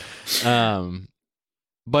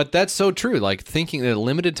 but that's so true. Like thinking that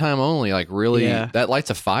limited time only, like really, that lights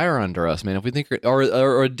a fire under us, man. If we think,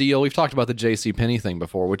 or a deal, we've talked about the J.C. Penney thing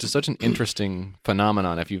before, which is such an interesting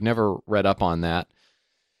phenomenon. If you've never read up on that,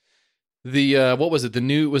 what was it?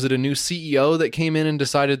 Was it a new CEO that came in and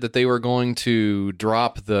decided that they were going to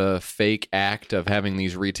drop the fake act of having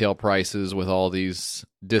these retail prices with all these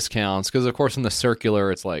discounts? Because of course, in the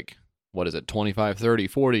circular, it's like, what is it, 25, 30,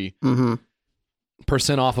 40%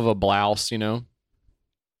 off of a blouse, you know?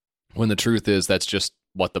 When the truth is that's just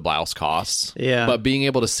what the blouse costs. Yeah. But being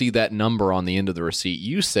able to see that number on the end of the receipt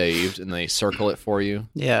you saved and they circle it for you.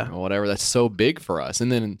 Yeah. Or whatever, that's so big for us.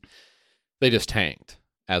 And then they just tanked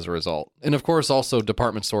as a result. And of course, also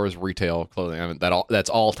department stores, retail clothing, I mean, that's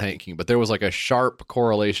all tanking. But there was like a sharp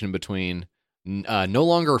correlation between no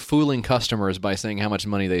longer fooling customers by saying how much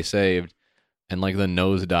money they saved and like the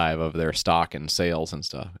nosedive of their stock and sales and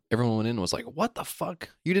stuff. Everyone went in and was like, what the fuck?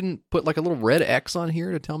 You didn't put like a little red X on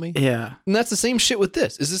here to tell me? Yeah. And that's the same shit with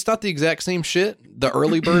this. Is this not the exact same shit? The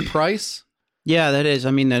early bird price? Yeah, that is.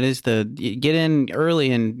 I mean, that is get in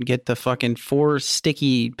early and get the fucking 4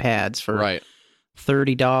 sticky pads for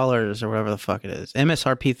 $30 or whatever the fuck it is.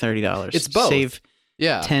 MSRP $30. It's both. Save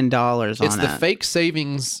 $10 on it's that. The fake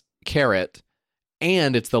savings carrot.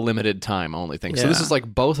 And it's the limited time only thing. So Yeah. this is like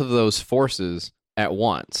both of those forces at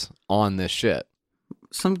once on this shit.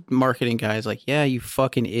 Some marketing guy's like, yeah, you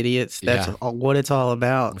fucking idiots. That's what it's all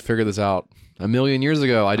about. I figured this out a million years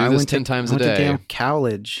ago. I do this 10 times a day. I went to damn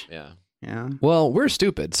college. Yeah. Yeah. Well, we're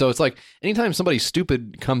stupid. So it's like anytime somebody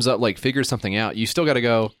stupid comes up, like figures something out, you still got to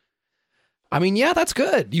go, I mean, yeah, that's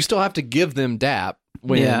good. You still have to give them dap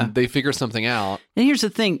when they figure something out. And here's the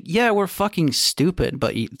thing. Yeah, we're fucking stupid,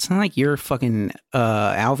 but it's not like you're fucking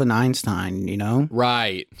Alvin Einstein, you know?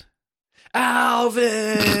 Right.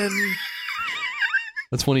 Alvin!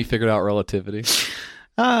 That's when he figured out relativity. So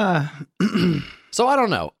I don't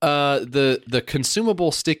know. The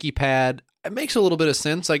consumable sticky pad, it makes a little bit of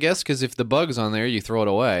sense, I guess, because if the bug's on there, you throw it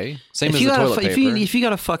away. Same as the toilet paper. If you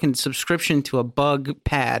got a fucking subscription to a bug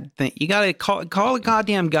pad thing, you got to call a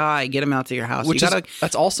goddamn guy, get him out to your house.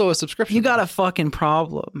 That's also a subscription. You got a fucking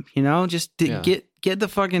problem, you know? Just get the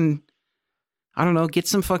fucking, I don't know, get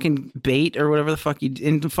some fucking bait or whatever the fuck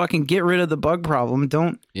and fucking get rid of the bug problem.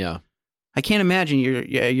 Yeah. I can't imagine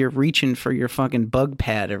you're reaching for your fucking bug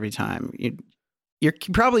pad every time. You're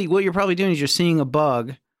probably, what you're probably doing is you're seeing a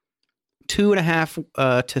bug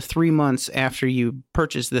 2.5 to 3 months after you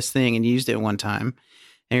purchased this thing and used it one time,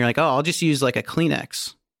 and you're like, oh, I'll just use like a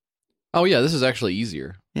Kleenex. Oh yeah, this is actually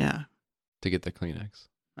easier. Yeah, to get the Kleenex.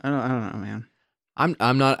 I don't know, man.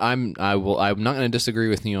 I'm not going to disagree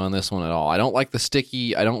with you on this one at all. I don't like the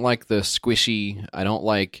sticky. I don't like the squishy. I don't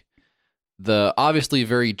like the obviously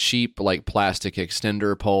very cheap like plastic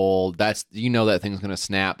extender pole. That's, you know, that thing's going to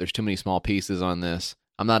snap. There's too many small pieces on this.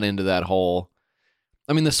 I'm not into that whole.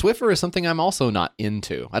 I mean, the Swiffer is something I'm also not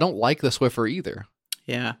into. I don't like the Swiffer either.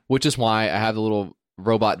 Yeah. Which is why I have the little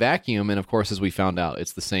robot vacuum. And of course, as we found out,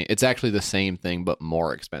 it's the same. It's actually the same thing, but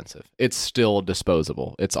more expensive. It's still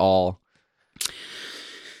disposable. It's all.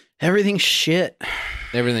 Everything's shit.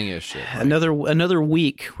 Everything is shit. Right? Another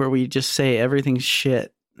week where we just say everything's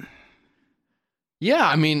shit. Yeah,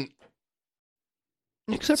 I mean,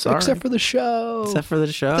 except for the show. Except for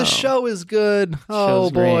the show. The show is good.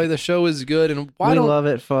 Oh boy, great. The show is good. And we love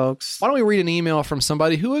it, folks. Why don't we read an email from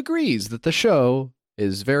somebody who agrees that the show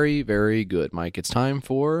is very, very good? Mike, it's time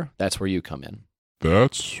for That's Where You Come In.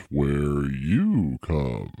 That's where you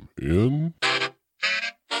come in.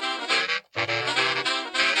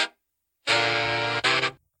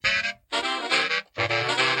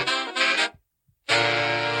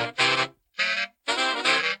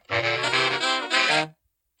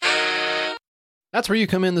 That's where you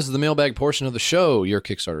come in. This is the mailbag portion of the show. Your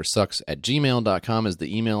Kickstarter sucks at gmail.com is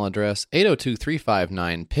the email address.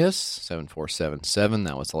 802-359-PISS 7477.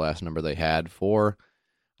 That was the last number they had for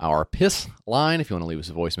our PISS line. If you want to leave us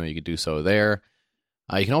a voicemail, you can do so there.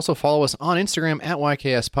 You can also follow us on Instagram at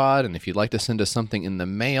YKSPod. And if you'd like to send us something in the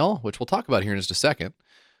mail, which we'll talk about here in just a second,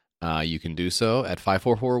 you can do so at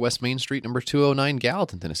 544 West Main Street, number 209,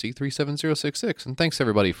 Gallatin, Tennessee, 37066. And thanks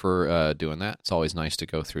everybody for doing that. It's always nice to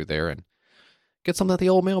go through there and Get something at the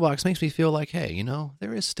old mailbox. Makes me feel like, hey, you know,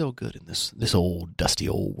 there is still good in this old, dusty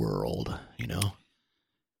old world, you know?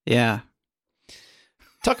 Yeah.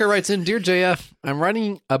 Tucker writes in, Dear JF, I'm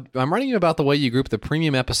writing you about the way you group the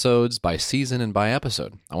premium episodes by season and by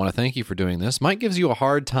episode. I want to thank you for doing this. Mike gives you a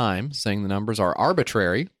hard time saying the numbers are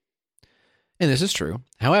arbitrary, and this is true.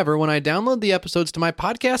 However, when I download the episodes to my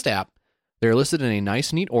podcast app, they're listed in a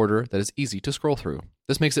nice, neat order that is easy to scroll through.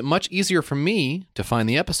 This makes it much easier for me to find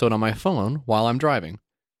the episode on my phone while I'm driving.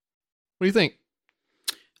 What do you think?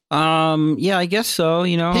 Yeah, I guess so,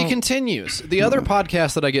 you know. He continues. The other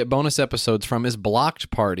podcast that I get bonus episodes from is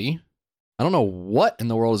Blocked Party. I don't know what in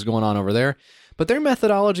the world is going on over there, but their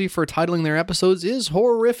methodology for titling their episodes is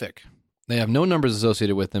horrific. They have no numbers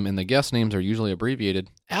associated with them, and the guest names are usually abbreviated.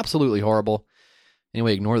 Absolutely horrible.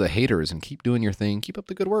 Anyway, ignore the haters and keep doing your thing. Keep up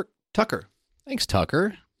the good work. Tucker. Thanks,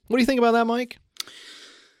 Tucker. What do you think about that, Mike?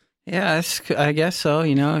 Yeah, I guess so.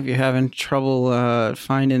 You know, if you're having trouble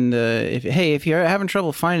finding if you're having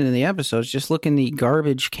trouble finding the episodes, just look in the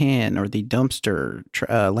garbage can or the dumpster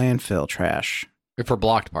landfill trash. For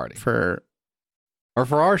Blocked Party. Or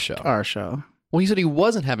for our show. Our show. Well, he said he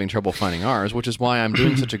wasn't having trouble finding ours, which is why I'm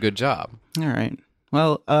doing such a good job. All right.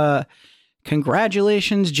 Well,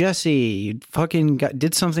 congratulations, Jesse. You fucking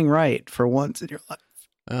did something right for once in your life.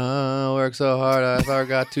 Work so hard, I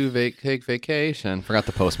forgot to take vacation. Forgot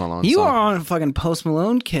the Post Malone You song. are on a fucking Post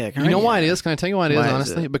Malone kick, aren't You know why it is? Can I tell you why it is, Why is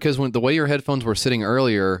honestly? it? Because when the way your headphones were sitting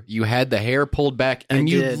earlier, you had the hair pulled back, and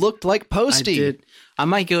you looked like Posty. I did. I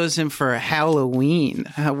might go as him for Halloween.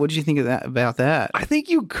 What did you think of that? About that? I think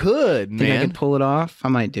you could, Think man. I could pull it off? I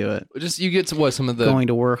might do it. Just you get some of the Going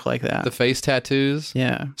to work like that. the face tattoos.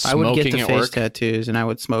 Yeah, I would get Smoking the at face work. tattoos, and I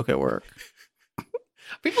would smoke at work.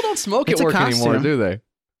 People don't smoke It's at a work anymore, costume. do they?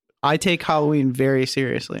 I take Halloween very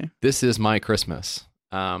seriously. This is my Christmas.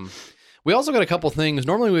 We also got a couple things.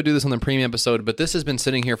 Normally we would do this on the premium episode, but this has been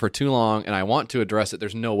sitting here for too long, and I want to address it.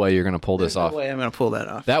 There's no way you're going to pull this off. No way I'm going to pull that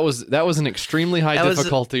off. That was an extremely high That was-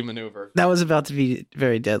 difficulty maneuver. That was about to be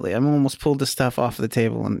very deadly. I almost pulled the stuff off the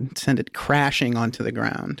table and sent it crashing onto the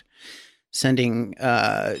ground, sending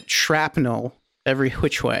shrapnel every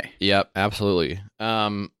which way. Yep, absolutely.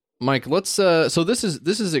 Mike, let's so this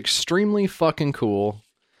is extremely fucking cool.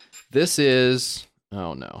 This is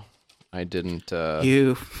oh no. I did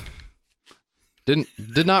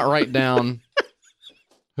not write down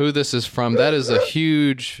who this is from. That's a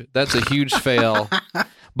huge fail.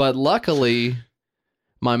 But luckily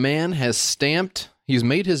my man has he's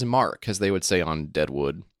made his mark, as they would say on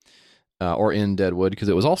Deadwood, or in Deadwood, because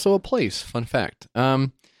it was also a place. Fun fact.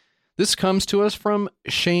 This comes to us from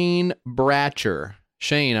Shane Bratcher.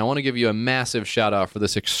 Shane, I want to give you a massive shout out for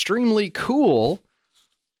this extremely cool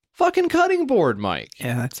fucking cutting board, Mike.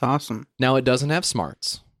 Yeah, that's awesome. Now it doesn't have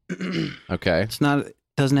smarts. Okay.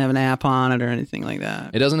 Doesn't have an app on it or anything like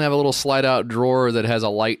that. It doesn't have a little slide out drawer that has a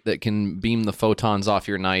light that can beam the photons off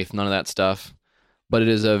your knife. None of that stuff. But it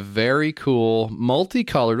is a very cool,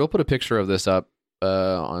 multicolored. We'll put a picture of this up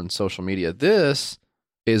on social media. This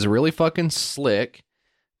is really fucking slick.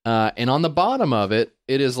 And on the bottom of it,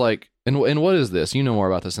 it is like, and what is this? You know more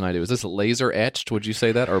about this than I do. Is this laser etched? Would you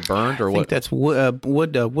say that, or burned, or I what? think that's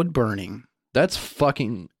wood burning. That's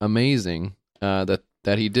fucking amazing.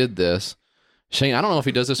 That he did this. Shane, I don't know if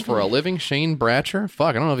he does this for a living. Shane Bratcher?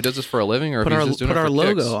 Fuck, I don't know if he does this for a living or if he's just doing it for our kicks.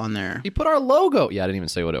 logo on there. He put our logo. Yeah, I didn't even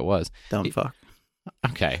say what it was. Dumb fuck.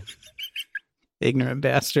 Okay. Ignorant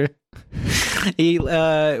bastard. He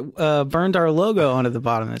burned our logo onto the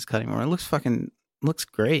bottom of his cutting board. It looks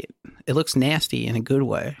great. It looks nasty in a good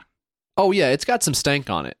way. Oh, yeah, it's got some stank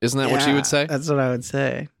on it. Isn't that what you would say? That's what I would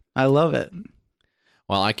say. I love it.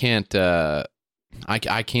 Well, I can't,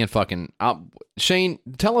 I can't fucking, Shane,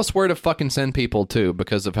 tell us where to fucking send people to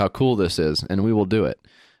because of how cool this is, and we will do it.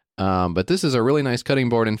 But this is a really nice cutting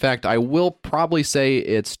board. In fact, I will probably say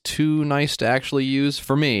it's too nice to actually use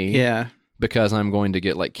for me. Yeah. Because I'm going to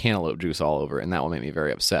get like cantaloupe juice all over it, and that will make me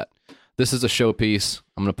very upset. This is a showpiece.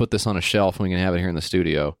 I'm going to put this on a shelf, and we can have it here in the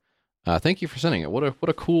studio. Thank you for sending it. What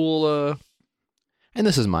a cool, and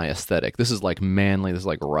this is my aesthetic. This is like manly. This is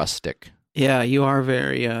like rustic. Yeah, you are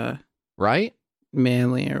very, right?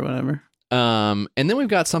 Manly or whatever. And then we've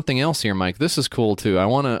got something else here, Mike. This is cool too. I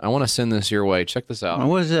want to send this your way. Check this out. Oh,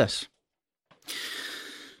 what is this?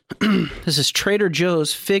 This is Trader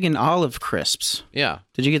Joe's Fig and Olive Crisps. Yeah.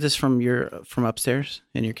 Did you get this from upstairs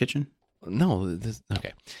in your kitchen? No.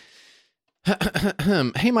 Okay.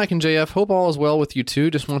 Hey, Mike and JF. Hope all is well with you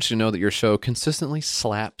too. Just want you to know that your show consistently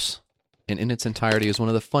slaps and in its entirety is one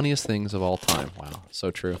of the funniest things of all time. Wow.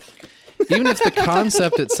 So true. Even if the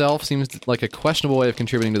concept itself seems like a questionable way of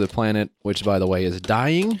contributing to the planet, which, by the way, is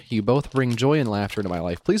dying, you both bring joy and laughter into my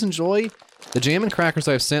life. Please enjoy the jam and crackers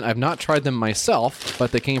I've sent. I've not tried them myself,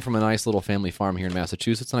 but they came from a nice little family farm here in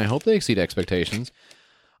Massachusetts, and I hope they exceed expectations.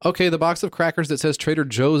 Okay, the box of crackers that says Trader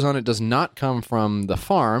Joe's on it does not come from the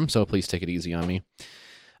farm, so please take it easy on me.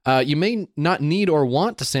 You may not need or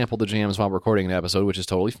want to sample the jams while recording an episode, which is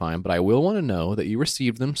totally fine, but I will want to know that you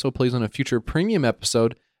received them, so please on a future premium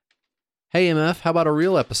episode. Hey, MF, how about a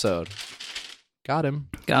real episode? Got him.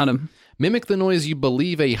 Got him. Mimic the noise you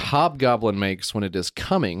believe a hobgoblin makes when it is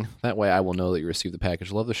coming. That way I will know that you received the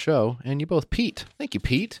package. Love the show. And you both, Pete. Thank you,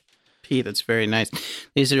 Pete. Pete, that's very nice.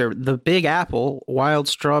 These are the Big Apple wild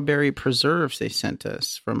strawberry preserves they sent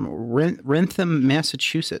us from Rentham,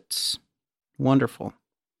 Massachusetts. Wonderful.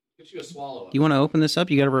 Get you a swallow. You want to open this up?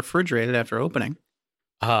 You got to refrigerate it after opening.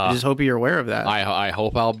 I just hope you're aware of that. I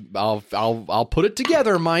hope I'll put it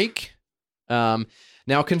together, Mike.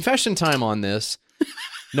 Now, confession time on this.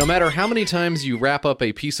 No matter how many times you wrap up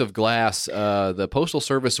a piece of glass, the Postal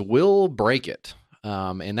Service will break it.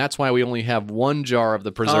 And that's why we only have one jar of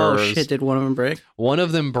the preserves. Oh, shit. Did one of them break? One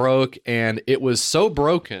of them broke, and it was so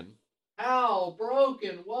broken. How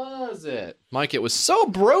broken was it? Mike, it was so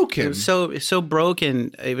broken. It was so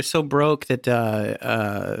broken. It was so broke that,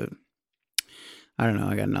 I don't know.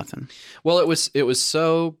 I got nothing. Well, it was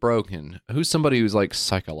so broken. Who's somebody who's like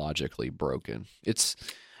psychologically broken? It's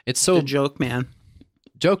so the joke, man.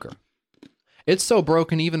 Joker. It's so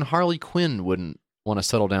broken, even Harley Quinn wouldn't want to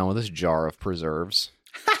settle down with this jar of preserves.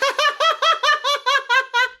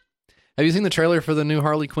 Have you seen the trailer for the new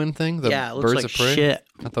Harley Quinn thing? Yeah, it looks Birds like of Prey? shit.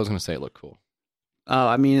 I thought I was going to say it looked cool. Oh,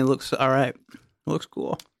 I mean, it looks all right. It looks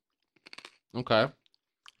cool. Okay.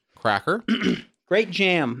 Cracker. Great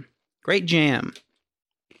jam. Great jam.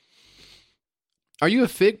 Are you a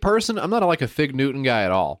fig person? I'm not like a Fig Newton guy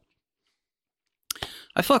at all.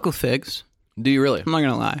 I fuck with figs. Do you really? I'm not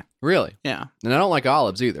going to lie. Really? Yeah. And I don't like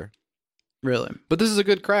olives either. Really. But this is a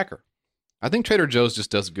good cracker. I think Trader Joe's just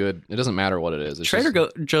does good. It doesn't matter what it is. It's Trader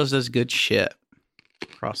Joe's does good shit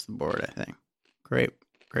across the board, I think. Great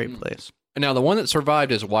place. And now, the one that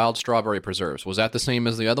survived is wild strawberry preserves. Was that the same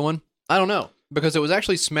as the other one? I don't know, because it was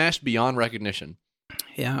actually smashed beyond recognition.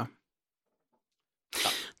 Yeah.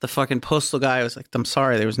 The fucking postal guy was like, I'm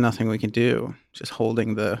sorry, there was nothing we can do. Just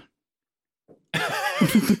holding the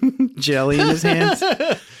jelly in his hands.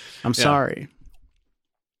 I'm sorry.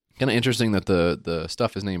 Kind of interesting that the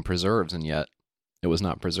stuff is named preserves, and yet it was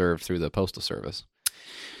not preserved through the Postal Service.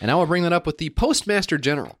 And I will bring that up with the Postmaster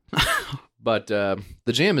General. But the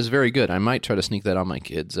jam is very good. I might try to sneak that on my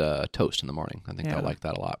kids' toast in the morning. I think they'll like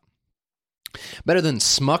that a lot. Better than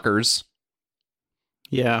Smuckers.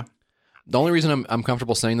 Yeah. The only reason I'm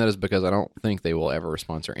comfortable saying that is because I don't think they will ever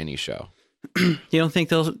sponsor any show. You don't think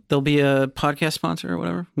they'll be a podcast sponsor or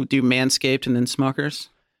whatever? We'll do Manscaped and then Smuckers?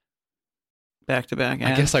 Back-to-back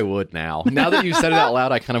ads? I guess I would now. Now that you've said it out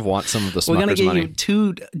loud, I kind of want some of the Smuckers money. We're going to give you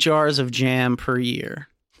 2 jars of jam per year.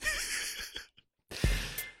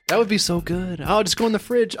 That would be so good. Oh, just go in the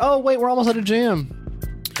fridge. Oh, wait, we're almost out of jam.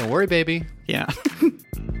 Don't worry, baby. Yeah.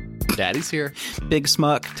 Daddy's here. Big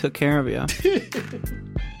Smuck took care of you.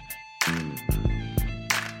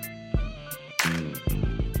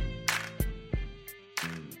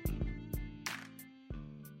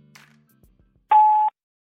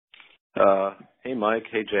 Hey, Mike.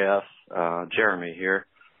 Hey, JF. Jeremy here.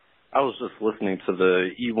 I was just listening to the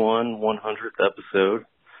E1 100th episode,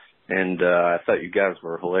 and I thought you guys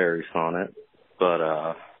were hilarious on it. But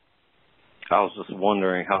I was just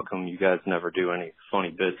wondering how come you guys never do any funny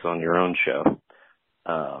bits on your own show.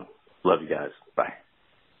 Love you guys. Bye.